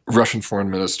minister.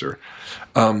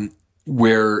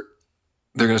 Where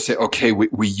they're going to say, okay,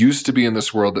 we used to be in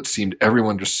this world that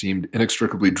everyone just seemed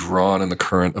inextricably drawn in the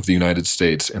current of the United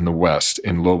States and the West,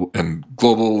 and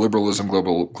global liberalism,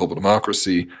 global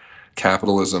democracy,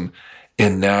 capitalism,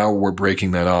 and now we're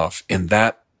breaking that off. And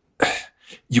that,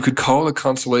 you could call it a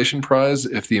consolation prize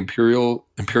if the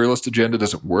imperialist agenda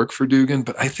doesn't work for Dugin,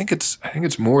 but I think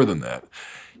it's more than that.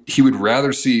 He would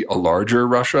rather see a larger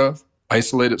Russia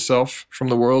isolate itself from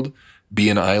the world, be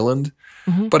an island.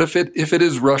 Mm-hmm. But if it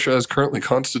is Russia as currently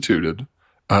constituted,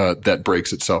 that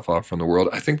breaks itself off from the world,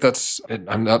 I think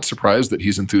I'm not surprised that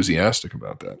he's enthusiastic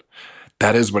about that.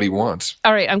 That is what he wants.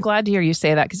 All right. I'm glad to hear you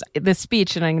say that, because this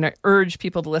speech, and I'm going to urge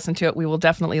people to listen to it. We will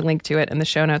definitely link to it in the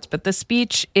show notes. But the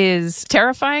speech is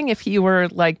terrifying if he were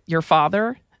like your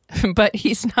father. But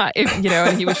he's not,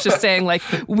 and he was just saying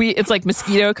it's like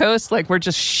Mosquito Coast, like we're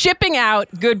just shipping out,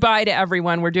 goodbye to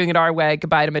everyone. We're doing it our way.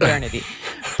 Goodbye to modernity.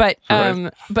 But,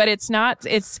 right. But it's not,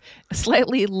 it's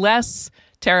slightly less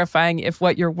terrifying if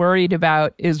what you're worried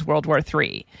about is World War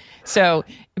III. So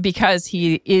because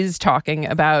he is talking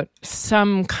about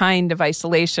some kind of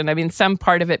isolation, I mean, some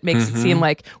part of it makes it seem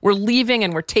like we're leaving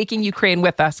and we're taking Ukraine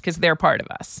with us because they're part of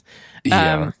us.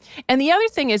 Yeah. And the other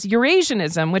thing is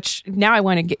Eurasianism, which now I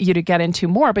want to get you to get into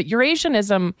more, but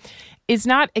Eurasianism is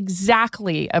not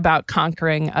exactly about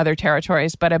conquering other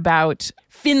territories, but about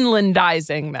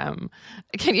Finlandizing them.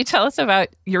 Can you tell us about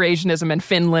Eurasianism and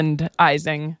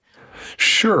Finlandizing?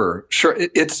 Sure. So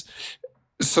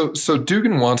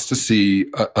Dugin wants to see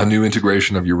a new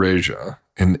integration of Eurasia,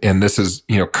 and this is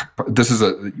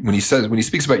when he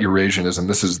speaks about Eurasianism,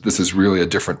 this is really a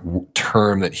different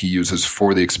term that he uses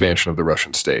for the expansion of the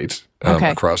Russian state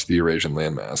across the Eurasian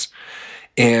landmass,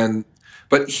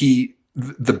 but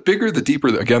the bigger, the deeper,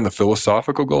 again, the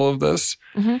philosophical goal of this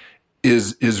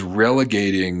is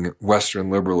relegating Western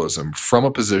liberalism from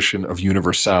a position of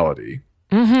universality.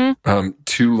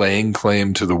 To laying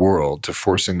claim to the world, to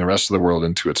forcing the rest of the world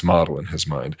into its model in his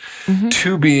mind,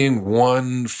 to being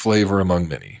one flavor among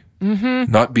many,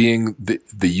 not being the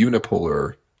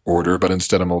unipolar order, but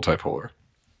instead a multipolar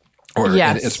order.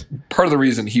 Yes. And it's part of the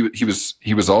reason he was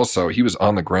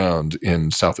on the ground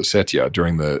in South Ossetia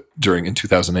in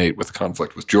 2008 with the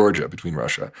conflict with Georgia between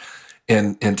Russia,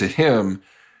 and to him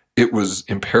it was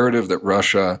imperative that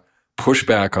Russia push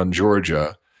back on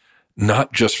Georgia.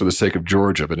 Not just for the sake of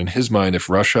Georgia, but in his mind, if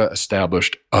Russia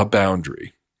established a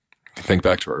boundary, think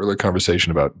back to our earlier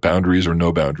conversation about boundaries or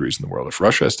no boundaries in the world. If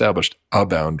Russia established a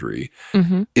boundary,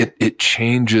 it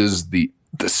changes the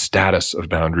status of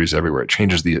boundaries everywhere. It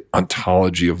changes the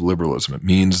ontology of liberalism. It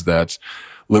means that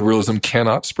liberalism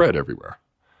cannot spread everywhere.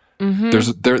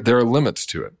 There are limits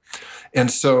to it.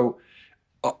 And so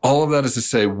all of that is to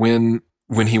say, when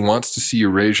he wants to see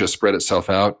Eurasia spread itself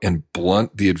out and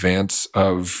blunt the advance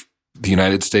of the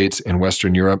United States and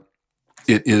Western Europe,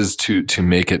 it is to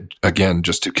make it, again,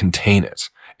 just to contain it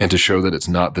and to show that it's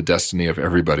not the destiny of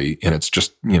everybody. And it's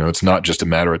just, it's not just a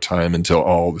matter of time until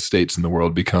all the states in the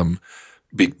world become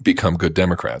good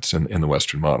Democrats in the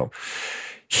Western model.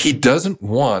 He doesn't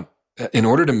want, in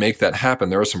order to make that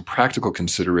happen, there are some practical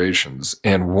considerations.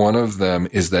 And one of them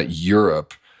is that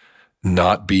Europe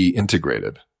not be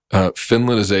integrated.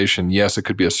 Finlandization, yes, it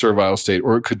could be a servile state,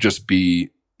 or it could just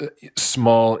be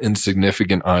small,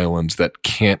 insignificant islands that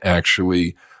can't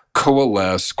actually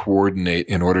coalesce, coordinate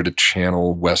in order to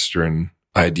channel Western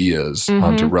ideas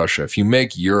onto Russia. If you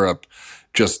make Europe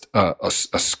just a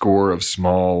score of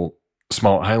small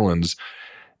islands,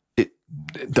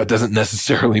 that doesn't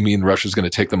necessarily mean Russia's going to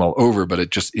take them all over, but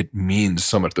it means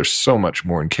so much. They're so much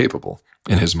more incapable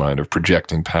in his mind of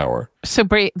projecting power. So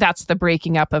that's the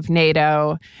breaking up of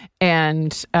NATO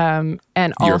and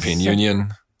European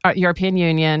Union. European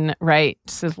Union, right?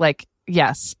 So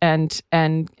yes, and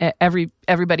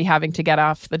everybody having to get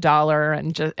off the dollar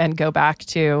and go back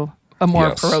to a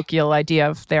more parochial idea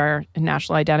of their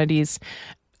national identities.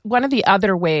 one of the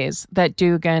other ways that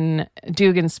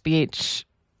Dugin's speech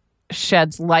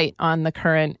sheds light on the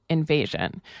current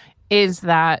invasion is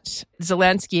that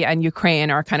Zelensky and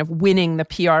Ukraine are kind of winning the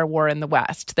PR war in the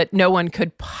West, that no one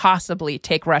could possibly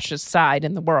take Russia's side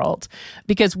in the world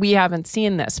because we haven't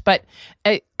seen this. But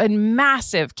a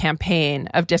massive campaign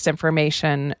of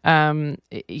disinformation,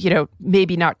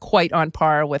 maybe not quite on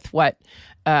par with what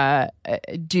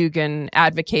Dugin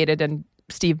advocated and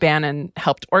Steve Bannon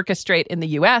helped orchestrate in the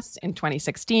U.S. in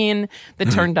 2016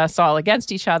 that turned us all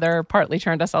against each other, partly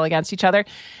turned us all against each other.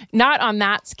 Not on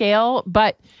that scale,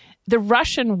 but the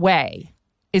Russian way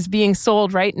is being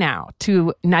sold right now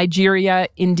to Nigeria,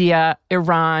 India,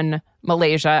 Iran,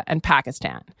 Malaysia, and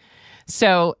Pakistan.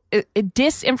 So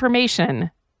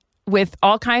disinformation with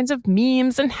all kinds of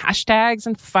memes and hashtags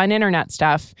and fun internet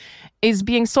stuff is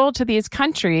being sold to these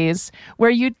countries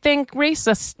where you'd think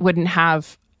racists wouldn't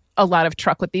have a lot of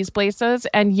truck with these places,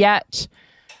 and yet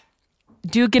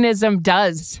Duginism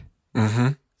does. Mm-hmm.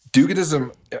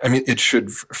 Duginism, I mean, it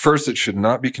should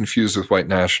not be confused with white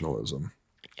nationalism.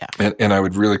 Yeah. And I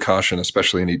would really caution,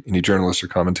 especially any journalists or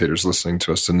commentators listening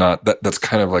to us, to not, that's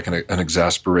kind of like an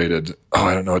exasperated,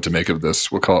 I don't know what to make of this,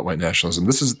 we'll call it white nationalism.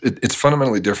 It's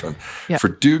fundamentally different. Yeah. For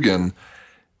Dugin,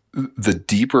 the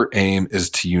deeper aim is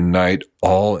to unite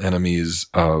all enemies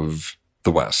of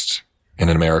the West, and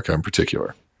in America in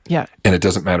particular. Yeah. And it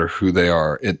doesn't matter who they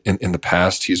are. In the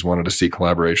past, he's wanted to see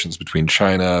collaborations between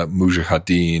China,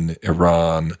 Mujahideen,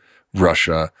 Iran,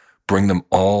 Russia, bring them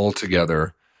all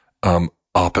together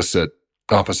opposite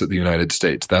the United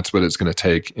States. That's what it's going to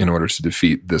take in order to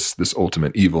defeat this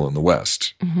ultimate evil in the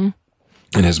West, in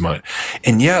his mind.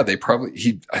 And yeah,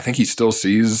 I think he still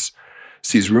sees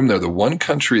room there. The one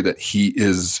country that he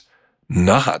is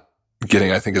not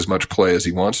getting, I think, as much play as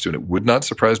he wants to, and it would not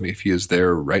surprise me if he is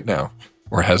there right now,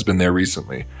 or has been there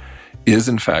recently, is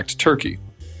in fact Turkey.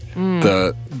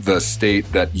 The state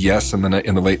that, yes, in the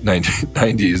late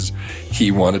 1990s,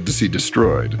 he wanted to see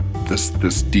destroyed.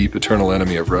 This deep, eternal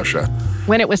enemy of Russia.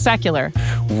 When it was secular.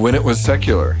 When it was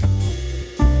secular.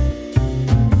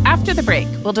 After the break,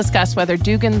 we'll discuss whether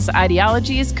Dugin's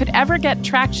ideologies could ever get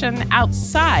traction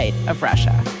outside of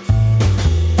Russia.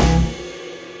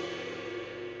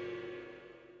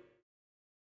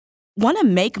 Want to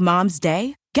make Mom's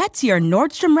Day? Get to your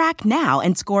Nordstrom Rack now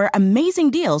and score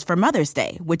amazing deals for Mother's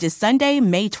Day, which is Sunday,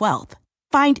 May 12th.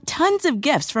 Find tons of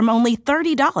gifts from only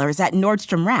 $30 at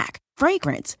Nordstrom Rack.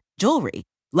 Fragrance, jewelry,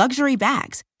 luxury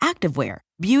bags, activewear,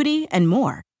 beauty, and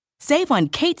more. Save on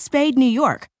Kate Spade New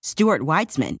York, Stuart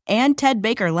Weitzman, and Ted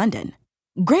Baker London.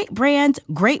 Great brands,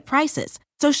 great prices.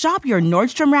 So shop your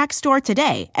Nordstrom Rack store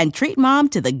today and treat Mom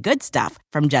to the good stuff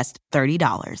from just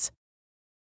 $30.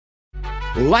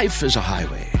 Life is a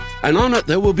highway, and on it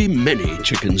there will be many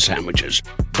chicken sandwiches.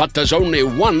 But there's only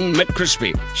one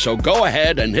McCrispy. So go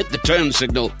ahead and hit the turn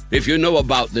signal if you know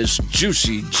about this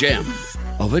juicy gem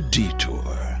of a detour.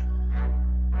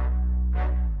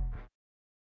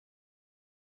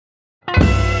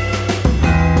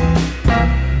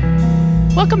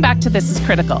 Welcome back to This is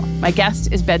Critical. My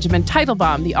guest is Benjamin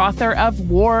Teitelbaum, the author of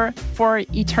War for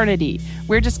Eternity.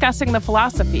 We're discussing the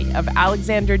philosophy of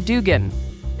Alexander Dugin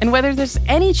and whether there's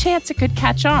any chance it could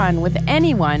catch on with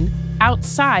anyone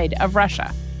outside of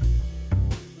Russia.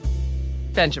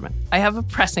 Benjamin, I have a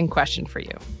pressing question for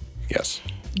you. Yes.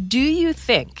 Do you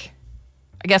think,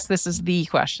 I guess this is the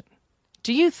question,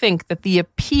 do you think that the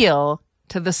appeal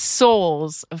to the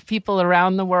souls of people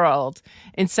around the world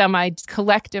in some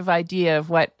collective idea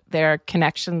of what their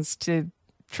connections to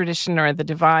tradition or the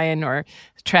divine or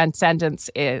transcendence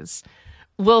is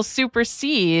will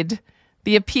supersede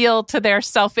the appeal to their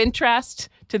self-interest,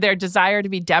 to their desire to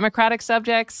be democratic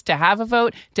subjects, to have a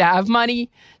vote, to have money,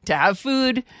 to have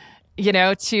food,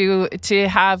 to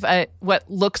have what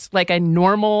looks like a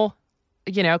normal,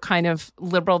 kind of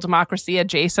liberal democracy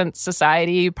adjacent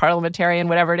society, parliamentarian,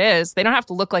 whatever it is. They don't have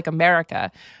to look like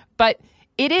America. But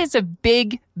it is a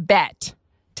big bet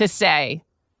to say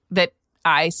that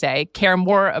care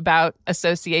more about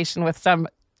association with some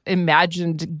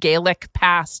imagined Gaelic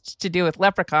past to do with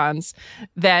leprechauns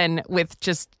than with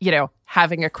just,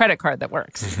 having a credit card that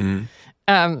works.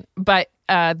 But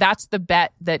that's the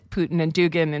bet that Putin and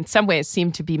Dugin in some ways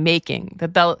seem to be making,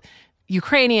 that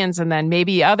Ukrainians and then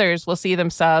maybe others will see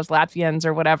themselves, Latvians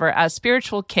or whatever, as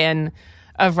spiritual kin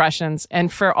of Russians.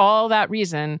 And for all that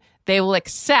reason, they will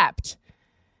accept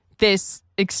this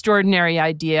extraordinary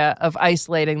idea of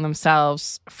isolating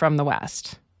themselves from the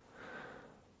West.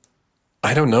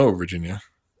 I don't know, Virginia,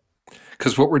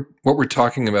 because what we're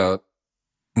talking about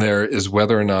there is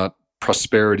whether or not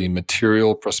prosperity,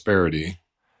 material prosperity,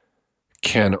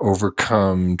 can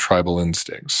overcome tribal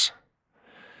instincts.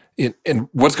 and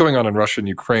what's going on in Russia and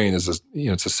Ukraine is,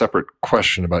 it's a separate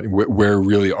question about where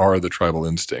really are the tribal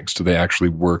instincts. Do they actually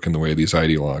work in the way these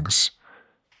ideologues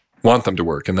want them to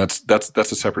work? And that's a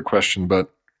separate question.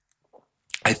 But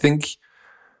I think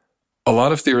a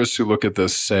lot of theorists who look at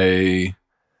this say,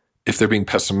 if they're being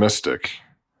pessimistic,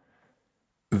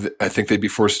 I think they'd be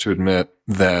forced to admit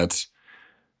that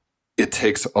it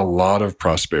takes a lot of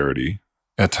prosperity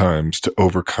at times to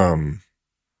overcome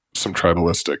some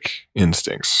tribalistic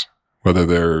instincts, whether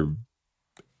they're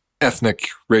ethnic,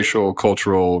 racial,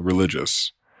 cultural,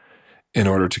 religious, in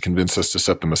order to convince us to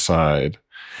set them aside.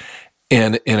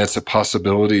 And it's a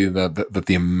possibility that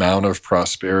the amount of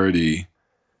prosperity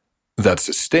that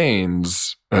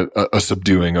sustains a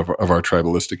subduing of our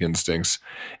tribalistic instincts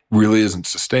really isn't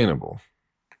sustainable.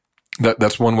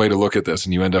 That's one way to look at this,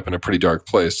 and you end up in a pretty dark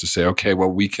place to say, okay, well,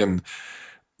 we can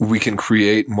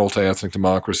create multi-ethnic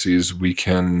democracies. We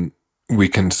can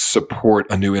support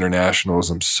a new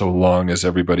internationalism so long as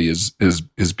everybody is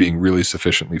being really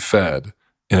sufficiently fed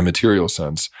in a material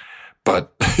sense.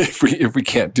 But if we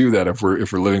can't do that, if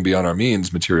we're living beyond our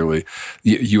means materially,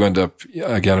 you end up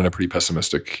again in a pretty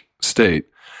pessimistic state.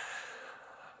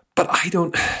 But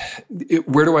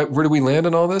where do we land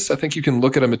in all this? I think you can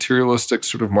look at a materialistic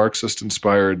sort of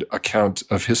Marxist-inspired account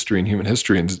of history and human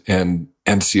history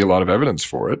and see a lot of evidence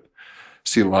for it.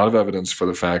 See a lot of evidence for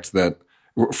the fact that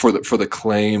for the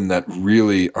claim that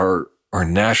really our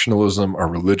nationalism, our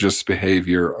religious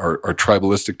behavior, our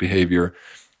tribalistic behavior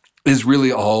is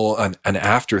really all an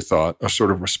afterthought, a sort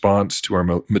of response to our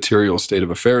material state of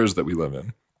affairs that we live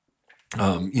in.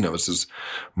 It's as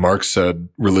Marx said,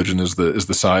 religion is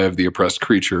the sigh of the oppressed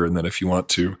creature, and that if you want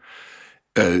to,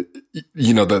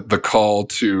 the call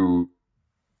to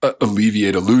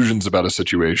alleviate illusions about a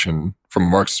situation from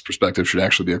Marx's perspective should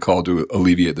actually be a call to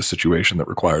alleviate the situation that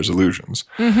requires illusions.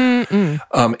 And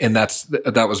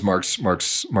that was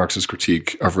Marx's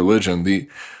critique of religion.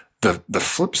 The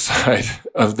flip side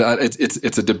of that,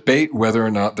 it's a debate whether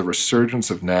or not the resurgence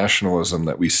of nationalism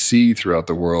that we see throughout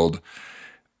the world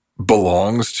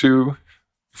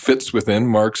fits within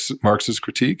Marx's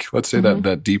critique. Let's say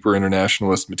that deeper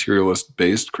internationalist,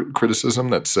 materialist-based criticism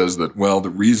that says that, well, the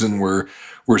reason we're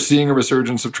seeing a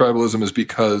resurgence of tribalism is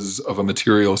because of a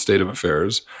material state of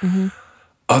affairs. Mm-hmm.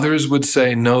 Others would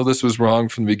say, no, this was wrong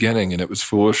from the beginning, and it was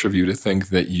foolish of you to think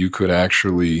that you could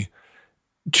actually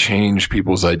change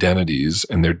people's identities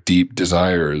and their deep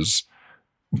desires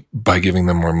by giving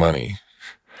them more money.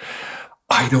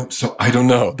 I don't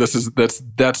know. That's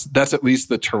at least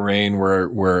the terrain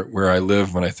where I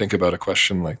live when I think about a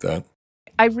question like that.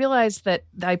 I realized that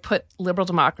I put liberal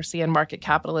democracy and market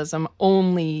capitalism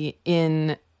only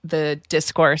in the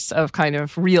discourse of kind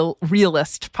of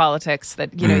realist politics,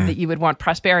 that that you would want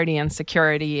prosperity and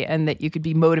security, and that you could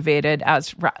be motivated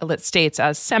as states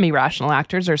as semi-rational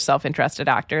actors or self-interested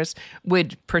actors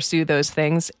would pursue those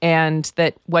things, and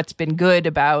that what's been good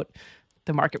about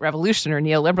the market revolution or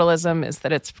neoliberalism is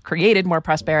that it's created more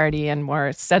prosperity and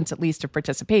more sense, at least, of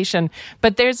participation.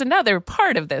 But there's another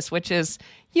part of this, which is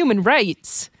human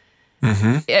rights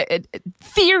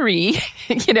theory.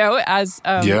 As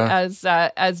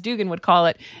Dugin would call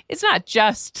it, it's not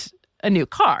just a new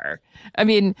car. I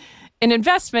mean, an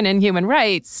investment in human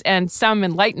rights and some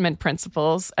Enlightenment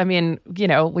principles. I mean,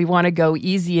 we want to go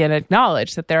easy and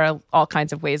acknowledge that there are all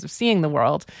kinds of ways of seeing the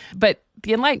world, but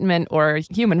the Enlightenment or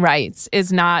human rights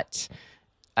is not,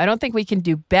 I don't think we can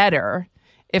do better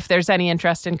if there's any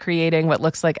interest in creating what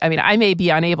looks like, I may be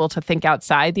unable to think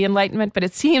outside the Enlightenment, but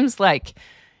it seems like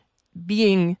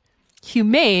being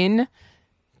humane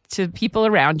to people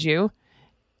around you,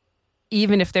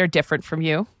 even if they're different from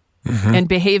you, and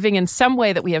behaving in some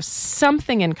way that we have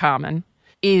something in common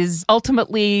is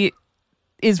ultimately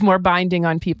more binding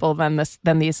on people than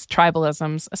these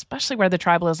tribalisms, especially where the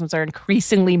tribalisms are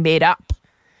increasingly made up.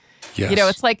 Yes.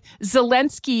 It's like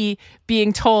Zelensky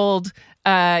being told,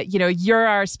 you're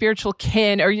our spiritual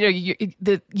kin, or,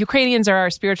 the Ukrainians are our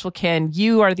spiritual kin.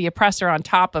 You are the oppressor on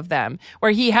top of them,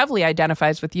 where he heavily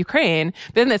identifies with Ukraine.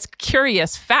 But then this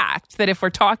curious fact that if we're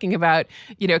talking about,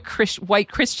 white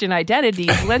Christian identity,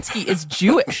 Zelensky is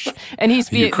Jewish, and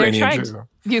he's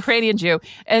Ukrainian Jew,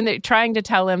 and they're trying to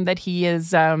tell him that he is,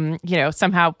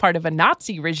 somehow part of a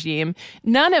Nazi regime.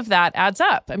 None of that adds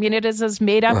up. It is as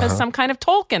made up as some kind of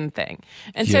Tolkien thing.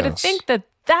 And so to think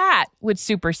that would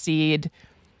supersede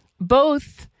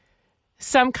both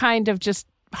some kind of just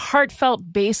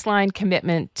heartfelt baseline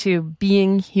commitment to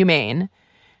being humane,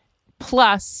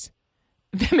 plus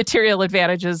the material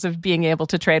advantages of being able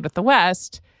to trade with the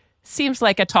West, seems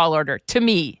like a tall order to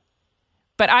me.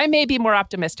 But I may be more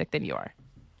optimistic than you are.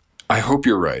 I hope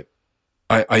you're right.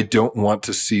 I don't want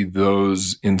to see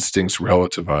those instincts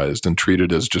relativized and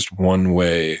treated as just one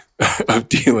way of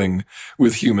dealing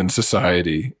with human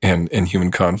society and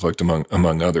human conflict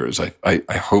among others. I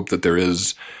hope that there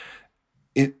is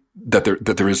that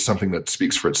there is something that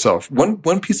speaks for itself.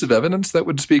 One piece of evidence that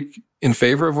would speak in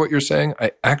favor of what you're saying,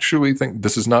 I actually think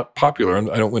this is not popular, and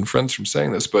I don't win friends from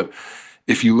saying this, but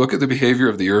if you look at the behavior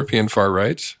of the European far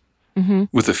right,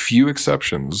 with a few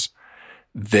exceptions,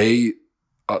 they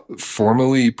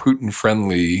formerly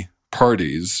Putin-friendly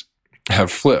parties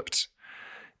have flipped.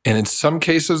 And in some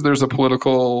cases, there's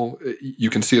you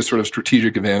can see a sort of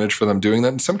strategic advantage for them doing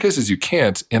that. In some cases, you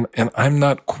can't. And I'm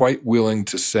not quite willing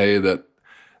to say that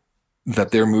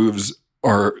their moves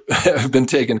have been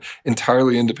taken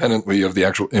entirely independently of the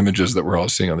actual images that we're all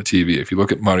seeing on the TV. If you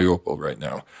look at Mariupol right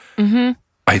now,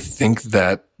 I think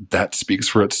that speaks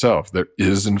for itself. There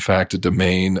is, in fact, a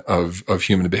domain of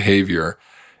human behavior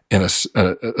and a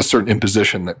certain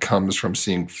imposition that comes from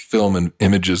seeing film and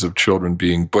images of children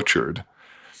being butchered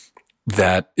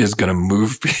that is going to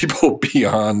move people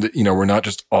beyond, we're not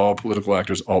just all political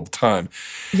actors all the time.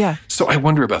 Yeah. So I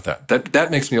wonder about that.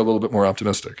 That makes me a little bit more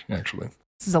optimistic, actually.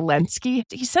 Zelensky,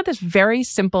 he said this very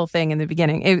simple thing in the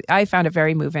beginning. I found it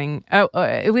very moving.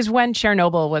 It was when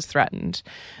Chernobyl was threatened.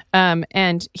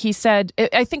 And he said,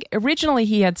 I think originally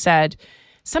he had said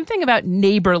something about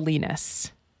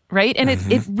neighborliness, right? And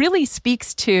it really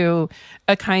speaks to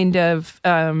a kind of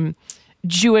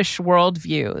Jewish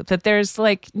worldview, that there's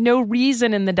like no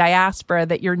reason in the diaspora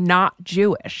that you're not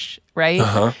Jewish, right?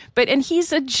 And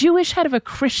he's a Jewish head of a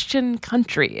Christian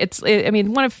country. It's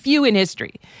one of few in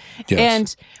history. Yes.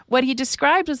 And what he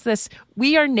described was this: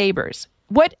 we are neighbors.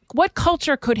 What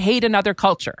culture could hate another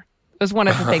culture? Was one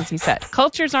of the things he said.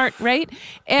 Cultures aren't, right?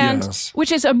 And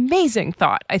which is amazing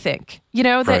thought, I think.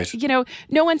 That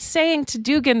no one's saying to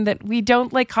Dugin that we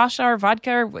don't like kasha or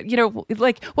vodka, or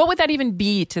what would that even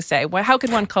be to say? How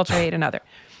could one culture hate another?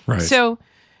 Right. So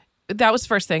that was the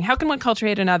first thing. How can one culture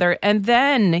hate another? And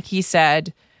then he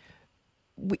said,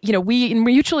 we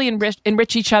mutually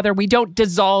enrich each other. We don't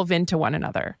dissolve into one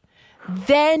another.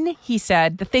 Then he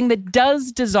said, the thing that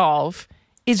does dissolve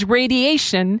is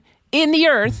radiation in the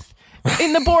earth,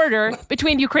 in the border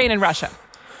between Ukraine and Russia.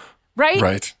 Right?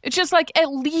 Right. It's just like,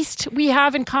 at least we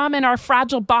have in common our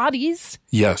fragile bodies.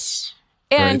 Yes.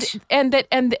 And right.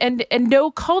 and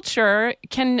no culture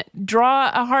can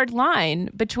draw a hard line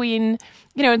between,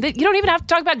 you don't even have to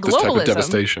talk about globalism. This type of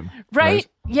devastation. Right?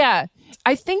 Yeah.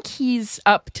 I think he's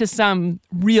up to some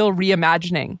real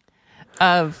reimagining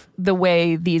of the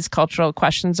way these cultural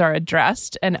questions are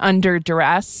addressed and under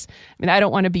duress. I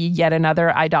don't want to be yet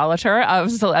another idolater of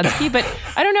Zelensky, but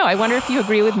I don't know. I wonder if you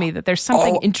agree with me that there's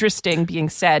something interesting being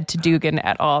said to Dugin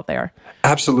at all there.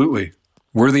 Absolutely.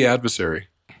 We're the adversary.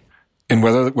 And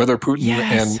whether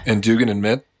Putin and Dugin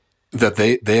admit that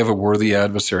they have a worthy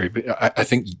adversary, I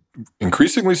think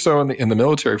increasingly so in the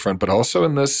military front, but also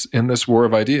in this war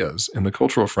of ideas, in the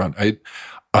cultural front.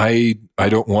 I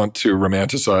don't want to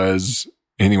romanticize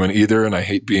anyone either, and I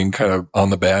hate being kind of on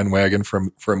the bandwagon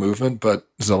for a movement. But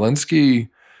Zelensky,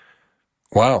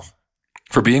 wow,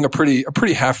 for being a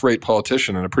pretty half-rate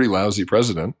politician and a pretty lousy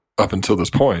president up until this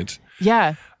point,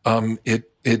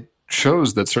 it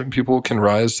shows that certain people can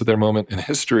rise to their moment in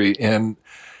history, and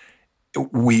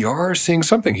we are seeing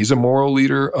something. He's a moral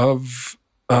leader of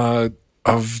the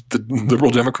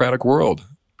liberal democratic world.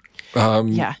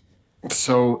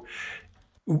 So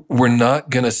we're not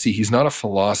going to see, he's not a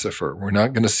philosopher. We're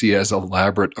not going to see as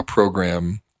elaborate a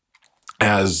program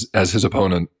as his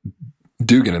opponent,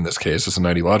 Dugin in this case, as an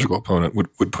ideological opponent,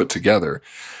 would put together.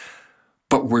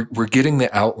 But we're getting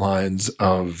the outlines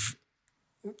of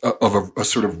a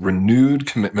sort of renewed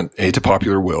commitment, to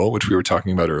popular will, which we were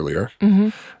talking about earlier,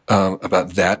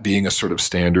 about that being a sort of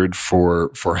standard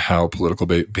for how political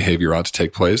behavior ought to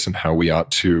take place and how we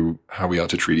ought to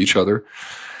treat each other.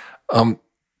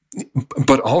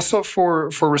 But also for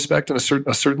respect and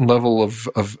a certain level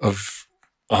of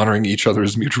honoring each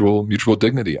other's mutual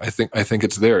dignity. I think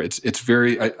it's there. It's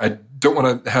very. I don't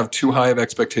want to have too high of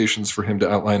expectations for him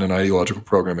to outline an ideological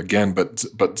program again. But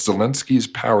Zelensky's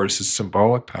powers, his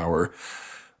symbolic power,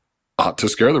 ought to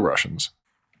scare the Russians.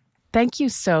 Thank you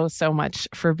so much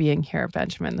for being here,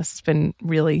 Benjamin. This has been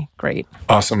really great.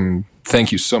 Awesome.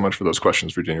 Thank you so much for those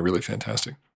questions, Virginia. Really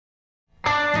fantastic.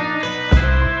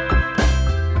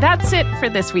 That's it for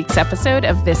this week's episode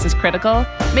of This is Critical.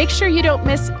 Make sure you don't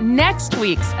miss next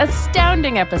week's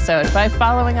astounding episode by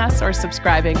following us or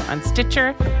subscribing on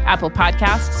Stitcher, Apple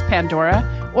Podcasts,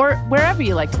 Pandora, or wherever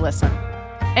you like to listen.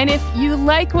 And if you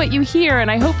like what you hear,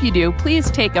 and I hope you do, please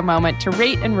take a moment to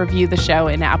rate and review the show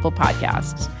in Apple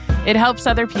Podcasts. It helps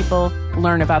other people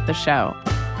learn about the show.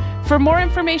 For more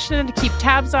information and to keep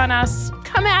tabs on us,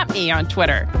 come at me on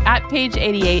Twitter,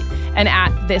 @Page88 and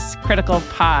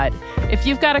 @ThisCriticalPod. If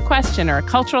you've got a question or a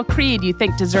cultural creed you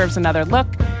think deserves another look,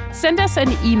 send us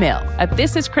an email at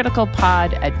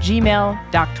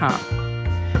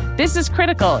thisiscriticalpod@gmail.com. This is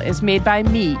Critical is made by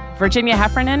me, Virginia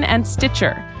Heffernan, and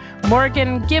Stitcher.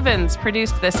 Morgan Givens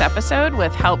produced this episode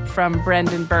with help from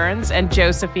Brendan Burns and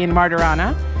Josephine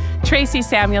Martirana. Tracy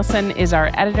Samuelson is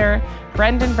our editor.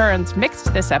 Brendan Burns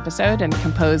mixed this episode and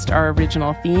composed our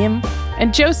original theme.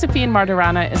 And Josephine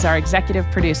Martirana is our executive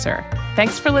producer.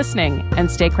 Thanks for listening, and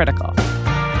stay critical.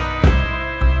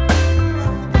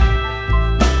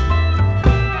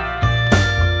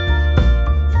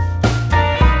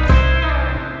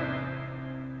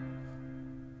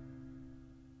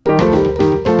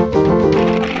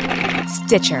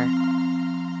 Stitcher.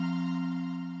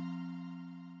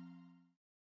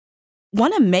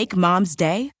 Want to make Mom's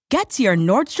Day? Get to your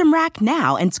Nordstrom Rack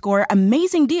now and score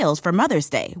amazing deals for Mother's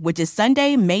Day, which is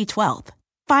Sunday, May 12th.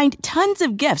 Find tons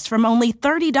of gifts from only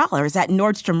 $30 at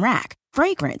Nordstrom Rack.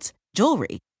 Fragrance,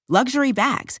 jewelry, luxury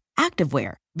bags,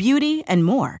 activewear, beauty, and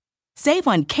more. Save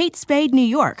on Kate Spade New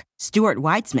York, Stuart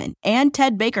Weitzman, and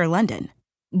Ted Baker London.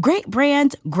 Great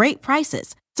brands, great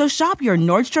prices. So shop your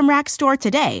Nordstrom Rack store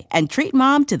today and treat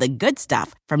Mom to the good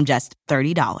stuff from just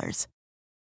 $30.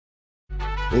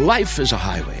 Life is a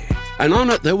highway, and on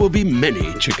it there will be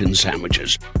many chicken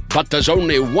sandwiches. But there's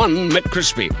only one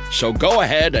McCrispy. So go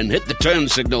ahead and hit the turn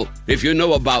signal if you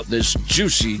know about this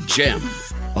juicy gem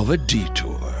of a detour.